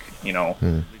Rocky-esque.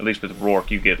 At least with Rourke,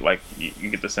 you get you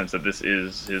get the sense that this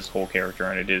is his whole character,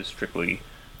 and it is strictly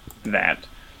that.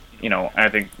 I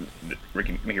think that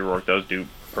Mickey Rourke does do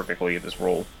perfectly this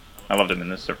role. I loved him in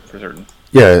this for certain.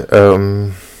 Yeah.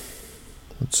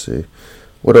 Let's see.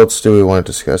 What else do we want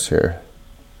to discuss here?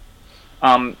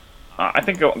 I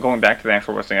think going back to the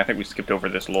actual wrestling, I think we skipped over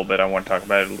this a little bit. I want to talk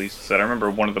about it at least. That I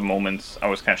remember one of the moments I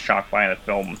was kind of shocked by in the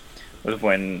film was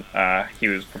when he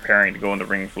was preparing to go in the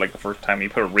ring for like the first time. He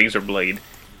put a razor blade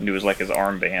into his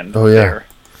armband. Oh yeah. There.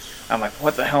 I'm like,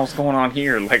 what the hell's going on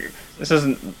here? Like, this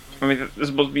isn't. I mean, this is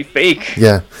supposed to be fake.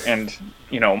 Yeah. And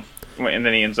and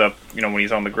then he ends up, when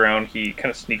he's on the ground, he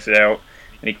kind of sneaks it out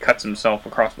and he cuts himself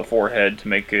across the forehead to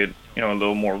make it, a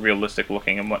little more realistic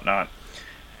looking and whatnot.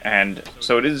 And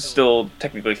so it is still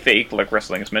technically fake, like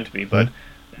wrestling is meant to be, but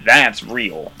that's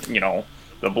real.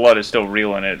 The blood is still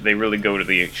real in it. They really go to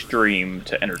the extreme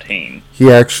to entertain.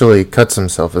 He actually cuts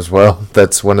himself as well.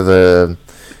 That's one of the.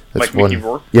 That's like Mickey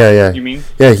Rourke? Yeah. You mean?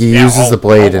 Yeah, he uses the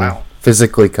blade wow. and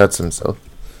physically cuts himself.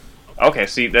 Okay,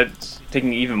 see, that's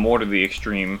taking even more to the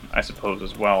extreme, I suppose,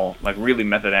 as well. Like, really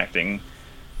method acting.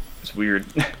 It's weird.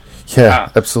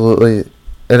 Yeah, absolutely.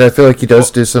 And I feel like he does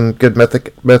do some good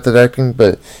method acting,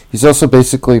 but he's also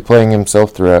basically playing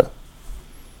himself throughout.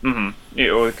 Mm-hmm.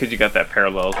 Because you got that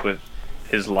parallels with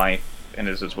his life and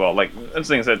his as well. Like, that's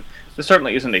the thing is that this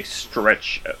certainly isn't a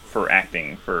stretch for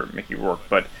acting for Mickey Rourke,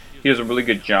 but he does a really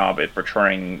good job at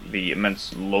portraying the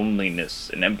immense loneliness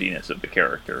and emptiness of the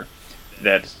character.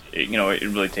 That, it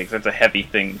really takes. That's a heavy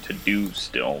thing to do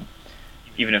still,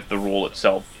 even if the role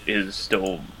itself is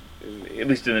still, at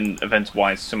least in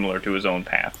events-wise, similar to his own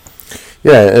path.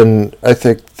 Yeah, and I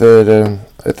think that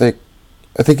I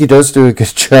think he does do a good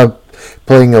job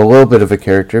playing a little bit of a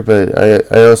character, but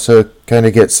I also kind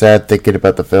of get sad thinking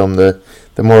about the film. The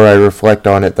more I reflect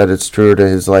on it, that it's true to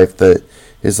his life, that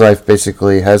his life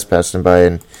basically has passed him by,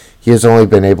 and he has only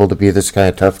been able to be this kind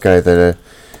of tough guy that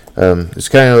it's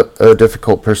kind of a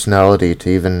difficult personality to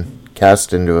even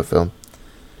cast into a film.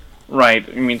 Right.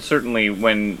 I mean, certainly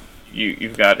when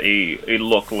you've got a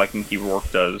look like Mickey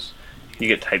Rourke does, you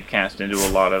get typecast into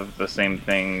a lot of the same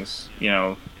things.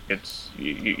 It's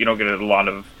you don't get a lot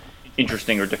of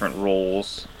interesting or different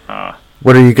roles.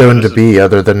 What are you going to be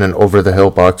other than an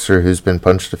over-the-hill boxer who's been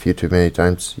punched a few too many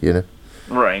times,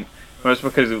 Right. Well, it's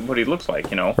because of what he looks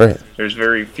like, Right. There's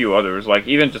very few others. Like,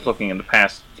 even just looking in the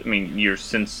past, years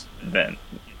since then,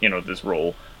 this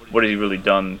role, what has he really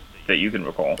done that you can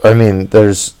recall? I mean,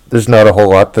 there's not a whole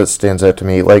lot that stands out to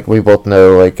me. Like, we both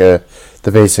know, the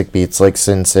basic beats, like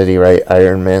Sin City, right?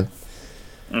 Iron Man.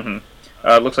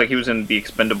 Mm-hmm. Looks like he was in The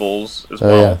Expendables as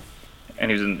well. Yeah. And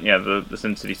he was in, the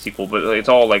Sin City sequel. But it's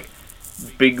all,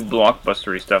 big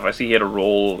blockbustery stuff. I see he had a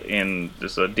role in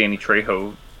this Danny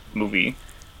Trejo movie.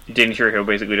 Danny Trejo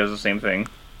basically does the same thing.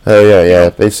 Oh, yeah.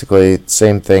 Basically,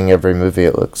 same thing every movie,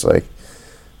 it looks like.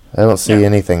 I don't see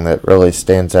anything that really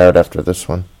stands out after this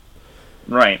one.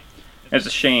 Right. It's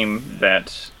a shame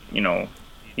that,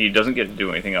 he doesn't get to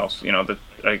do anything else.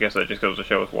 I guess that just goes to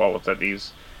show as well that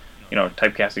these,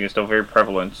 typecasting is still very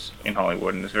prevalent in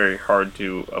Hollywood, and it's very hard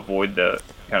to avoid that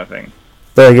kind of thing.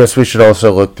 But I guess we should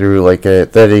also look through,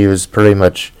 that he was pretty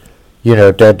much,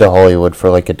 dead to Hollywood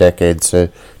for, a decade. So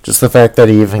just the fact that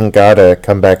he even got a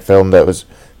comeback film that was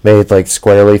made,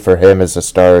 squarely for him as a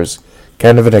star is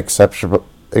kind of an exceptional,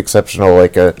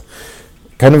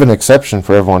 kind of an exception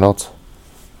for everyone else.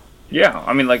 Yeah,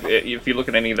 if you look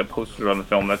at any of the posters on the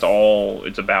film, that's all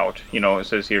it's about. It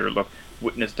says here, look,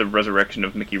 witness the resurrection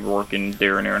of Mickey Rourke in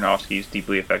Darren Aronofsky's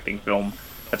deeply affecting film.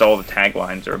 That's all the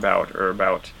taglines are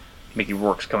about Mickey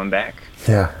Rourke's coming back.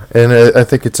 Yeah, and I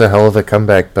think it's a hell of a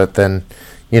comeback, but then,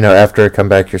 after a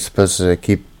comeback, you're supposed to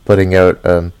keep putting out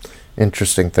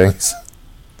interesting things.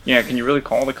 Yeah, can you really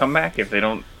call it a comeback if they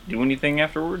don't do anything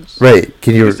afterwards? Right,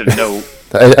 can you... No.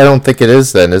 I don't think it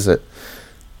is then, is it?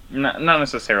 Not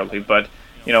necessarily, but,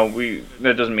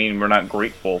 that doesn't mean we're not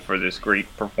grateful for this great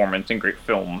performance and great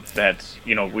film that,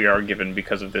 we are given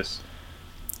because of this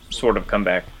sort of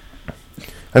comeback.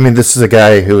 I mean, this is a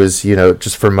guy who is,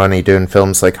 just for money doing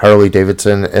films like Harley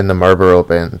Davidson and the Marlboro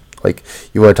Band.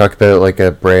 You want to talk about,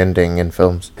 a branding in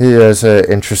films. He has an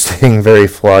interesting, very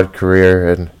flawed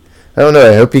career, and I don't know,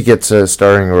 I hope he gets a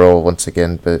starring role once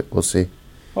again, but we'll see.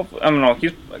 Well,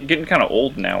 he's getting kind of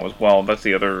old now as well. That's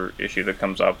the other issue that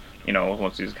comes up,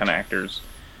 once these kind of actors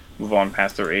move on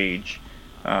past their age.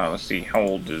 Let's see, how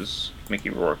old is Mickey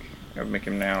Rourke? I would make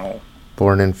him now...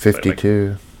 Born in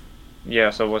 52.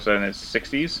 Yeah, so what's that, in his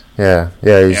 60s? Yeah,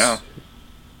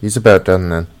 he's about done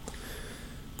then.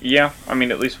 Yeah, I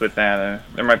mean, at least with that,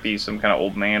 there might be some kind of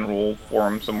old man role for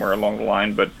him somewhere along the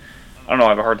line, but I don't know, I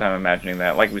have a hard time imagining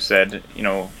that. Like we said,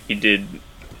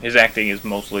 his acting is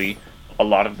mostly a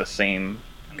lot of the same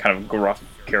kind of gruff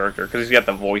character, because he's got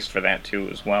the voice for that too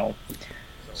as well.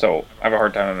 So I have a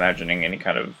hard time imagining any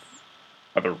kind of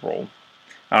other role.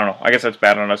 I don't know. I guess that's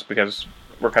bad on us because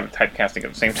we're kind of typecasting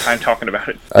at the same time talking about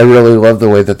it. I really love the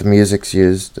way that the music's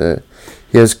used.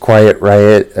 He has Quiet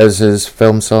Riot as his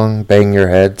film song, Bang Your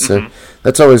Head, so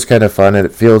that's always kind of fun, and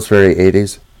it feels very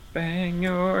 80s. Bang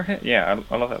your head. Yeah,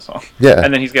 I love that song. Yeah.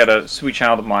 And then he's got a Sweet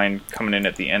Child of Mine coming in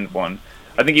at the end one.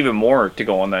 I think even more to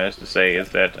go on that is to say is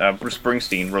that Bruce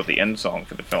Springsteen wrote the end song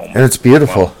for the film. And it's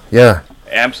beautiful, Well, yeah.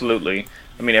 absolutely.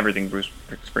 I mean, everything Bruce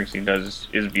Springsteen does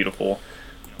is beautiful.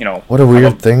 You know, What a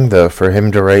weird thing, though, for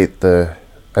him to write the...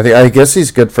 I guess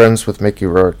he's good friends with Mickey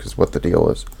Rourke, is what the deal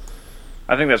is.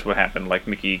 I think that's what happened. Like,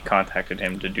 Mickey contacted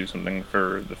him to do something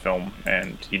for the film,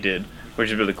 and he did,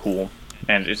 which is really cool.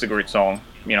 And it's a great song.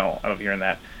 You know, I love hearing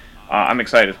that. I'm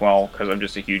excited as well, because I'm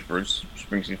just a huge Bruce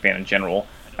Springsteen fan in general.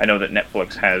 I know that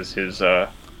Netflix has his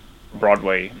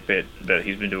Broadway bit that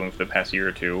he's been doing for the past year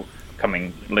or two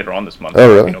coming later on this month. Oh,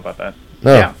 really? You know about that?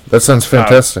 No, Yeah. that sounds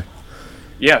fantastic.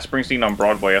 Yeah, Springsteen on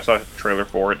Broadway. I saw a trailer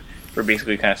for it, where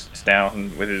basically kind of sits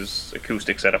down with his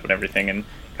acoustic setup and everything, and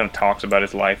kind of talks about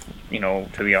his life, you know,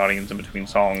 to the audience in between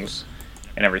songs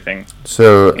and everything.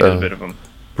 So, He does a bit of them.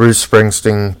 Bruce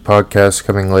Springsteen podcast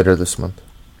coming later this month.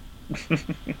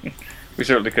 We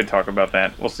certainly could talk about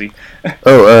that. We'll see.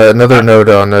 Another note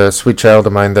on Sweet Child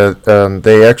of Mine, that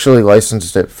they actually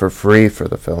licensed it for free for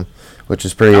the film, which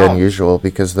is pretty unusual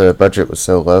because the budget was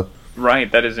so low.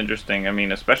 Right, that is interesting. I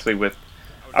mean, especially with...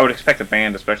 I would expect a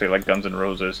band, especially like Guns N'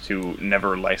 Roses, to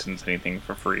never license anything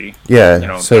for free. Yeah, You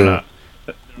know, so...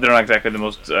 they're not exactly the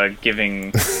most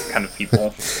giving kind of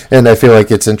people. And I feel like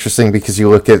it's interesting because you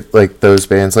look at like those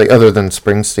bands, like other than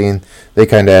Springsteen, they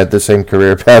kind of had the same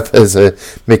career path as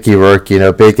Mickey Rourke, you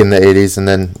know, big in the 80s and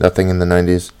then nothing in the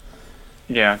 90s.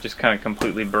 Yeah, just kind of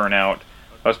completely burn out.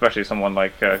 Especially someone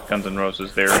like Guns N'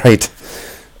 Roses. Right.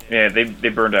 Yeah, they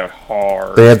burned out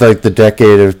hard. They had like the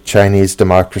decade of Chinese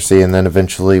democracy, and then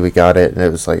eventually we got it, and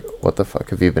it was like, what the fuck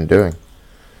have you been doing?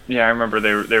 Yeah, I remember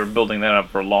they were building that up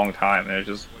for a long time, and it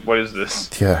was just, what is this?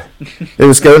 Yeah, it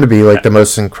was going to be like the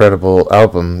most incredible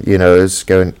album. You know, it's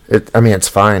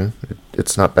fine.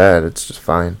 It's not bad. It's just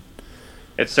fine.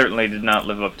 It certainly did not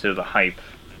live up to the hype.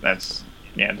 That's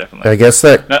definitely. I guess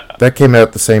that came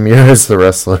out the same year as The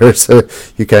Wrestler, so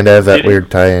you kind of have that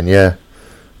weird tie-in. Yeah.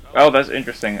 Oh, that's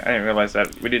interesting. I didn't realize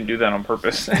that. We didn't do that on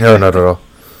purpose. No, not at all.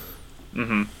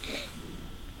 Mm-hmm.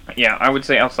 Yeah, I would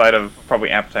say outside of probably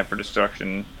Appetite for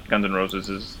Destruction, Guns N' Roses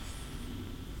is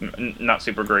not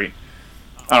super great.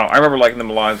 I don't know. I remember liking them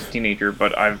a lot as a teenager,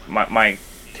 but my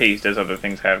taste as other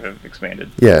things have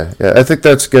expanded. Yeah. I think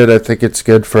that's good. I think it's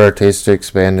good for our taste to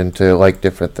expand into like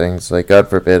different things. Like, God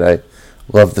forbid, I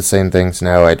love the same things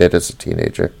now I did as a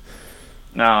teenager.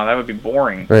 No, that would be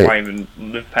boring. Right. Why even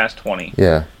live past 20?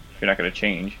 Yeah. You're not going to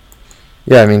change.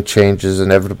 Yeah, I mean, change is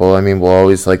inevitable. I mean, we'll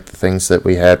always like the things that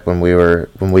we had when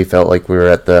we felt like we were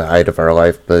at the height of our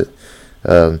life. But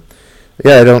I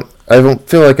don't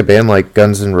feel like a band like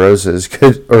Guns N' Roses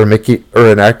could, or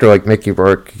an actor like Mickey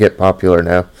Rourke could get popular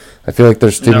now. I feel like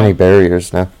there's too many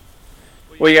barriers now.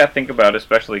 Well, you got to think about it,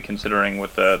 especially considering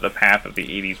what the path of the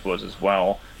 80s was as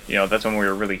well. You know, that's when we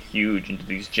were really huge into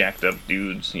these jacked up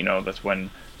dudes. You know, that's when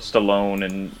Stallone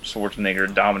and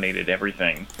Schwarzenegger dominated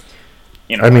everything.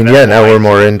 You know, I mean, now we're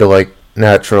more into like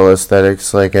natural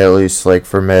aesthetics, like at least like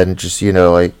for men, just, you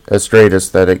know, like a straight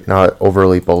aesthetic, not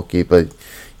overly bulky, but,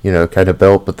 you know, kind of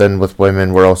built. But then with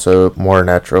women, we're also more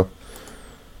natural.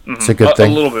 Mm-hmm. It's a good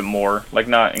thing. A little bit more, like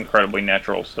not incredibly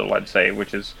natural still, I'd say,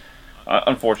 which is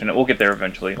unfortunate. We'll get there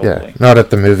eventually, hopefully. Yeah, not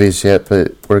at the movies yet,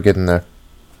 but we're getting there.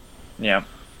 Yeah.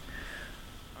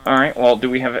 All right. Well, do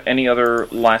we have any other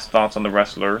last thoughts on The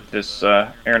Wrestler? This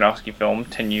Aronofsky film,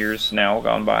 10 years now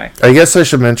gone by. I guess I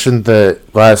should mention that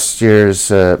last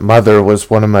year's Mother was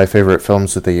one of my favorite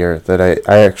films of the year. That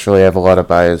I actually have a lot of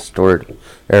bias toward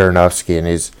Aronofsky, and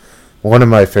he's one of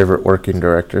my favorite working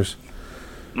directors.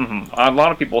 Mm-hmm. A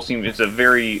lot of people seem it's a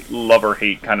very love or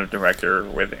hate kind of director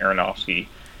with Aronofsky.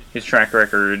 His track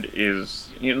record is,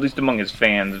 at least among his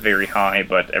fans, very high,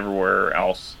 but everywhere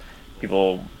else,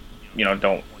 people,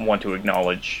 don't want to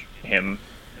acknowledge him.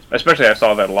 Especially I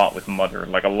saw that a lot with Mother.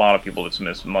 Like, a lot of people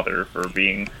dismiss Mother for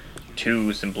being too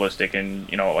simplistic and,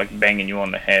 like banging you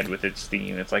on the head with its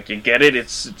theme. It's like, you get it?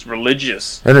 It's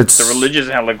religious. And it's a religious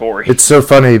allegory. It's so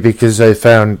funny because I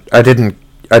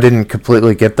didn't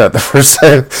completely get that the first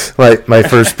time. Like, my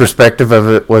first perspective of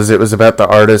it was about the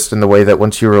artist and the way that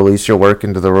once you release your work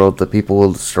into the world, the people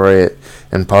will destroy it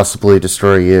and possibly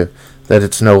destroy you. That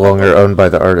it's no longer owned by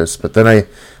the artist. But then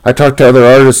I talked to other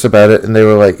artists about it, and they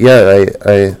were like, yeah,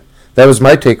 I that was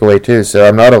my takeaway too, so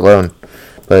I'm not alone.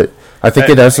 But I think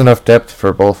it has enough depth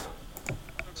for both.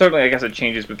 certainly, I guess it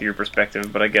changes with your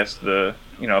perspective, but I guess the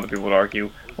other people would argue,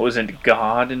 well, isn't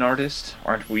God an artist?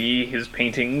 Aren't we his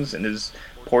paintings and his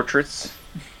portraits?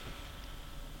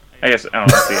 I guess I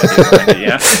don't know. That's the idea behind it,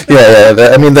 yeah.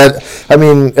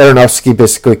 Aronofsky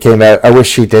basically came out. I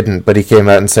wish he didn't, but he came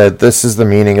out and said, "This is the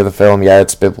meaning of the film. Yeah,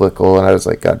 it's biblical." And I was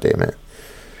like, "God damn it!"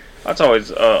 That's always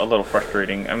a little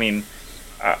frustrating. I mean,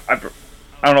 I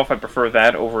don't know if I prefer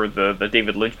that over the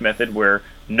David Lynch method, where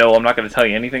no, I'm not going to tell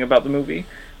you anything about the movie,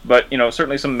 but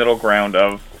certainly some middle ground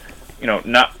of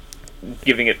not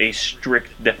giving it a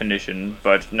strict definition,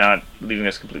 but not leaving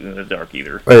us completely in the dark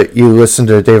either. Right, you listen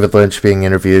to David Lynch being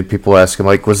interviewed. People ask him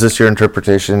like, "Was this your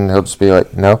interpretation?" He'll just be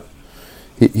like, "No."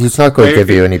 He's not going to give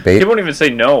you any bait. He won't even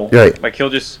say no. Right. Like he'll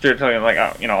just straight tell you like,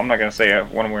 oh, I'm not going to say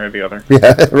one way or the other.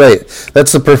 Yeah, right.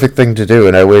 That's the perfect thing to do,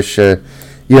 and I wish,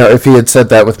 if he had said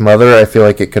that with Mother, I feel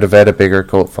like it could have had a bigger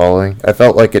cult following. I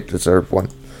felt like it deserved one.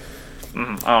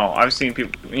 Mm-hmm. Oh, I've seen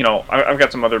people. I've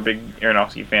got some other big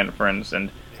Aronofsky fan friends, and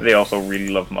they also really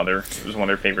love Mother. It was one of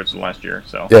their favorites last year.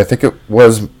 So yeah, I think it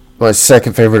was my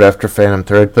second favorite after Phantom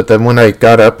Thread. But then when I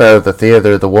got up out of the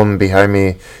theater, the woman behind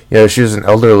me, she was an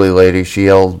elderly lady. She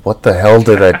yelled, "What the hell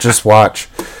did I just watch?"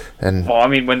 And well, I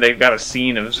mean, when they've got a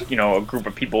scene of a group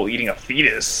of people eating a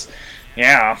fetus,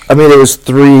 yeah. I mean, it was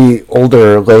 3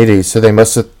 older ladies, so they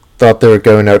must have thought they were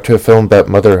going out to a film about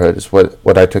motherhood. Is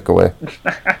what I took away.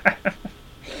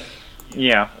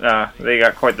 Yeah, they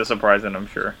got quite the surprise, and I'm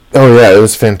sure. Oh yeah, it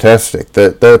was fantastic.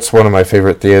 That's one of my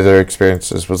favorite theater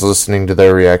experiences, was listening to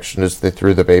their reaction as they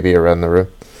threw the baby around the room.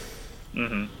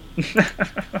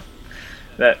 Mm-hmm.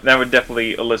 that would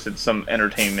definitely elicit some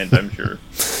entertainment, I'm sure.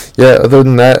 Yeah, other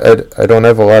than that, I don't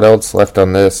have a lot else left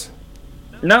on this.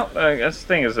 No, that's the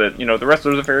thing is that, the rest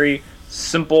of it was a very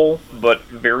simple but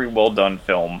very well done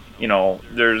film.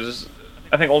 There's,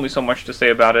 I think, only so much to say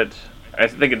about it. I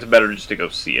think it's better just to go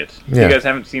see it. If you guys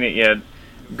haven't seen it yet,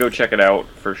 go check it out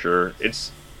for sure.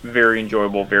 It's very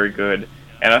enjoyable, very good,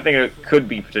 and I think it could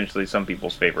be potentially some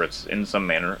people's favorites in some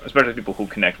manner, especially people who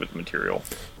connect with the material.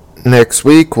 Next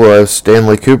week we'll have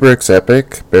Stanley Kubrick's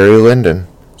epic, Barry Lyndon.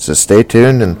 So stay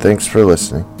tuned and thanks for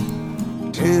listening.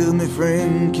 Tell me,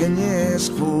 friend, can you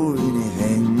ask for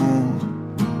anything more?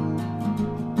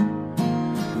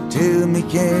 Tell me,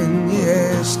 can you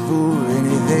ask for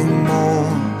anything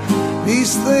more?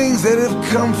 These things that have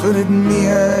comforted me,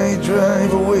 I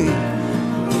drive away.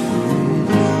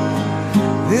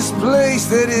 This place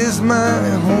that is my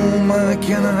home, I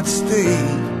cannot stay.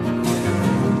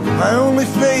 My only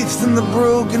faith's in the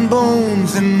broken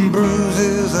bones and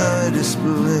bruises I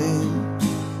display.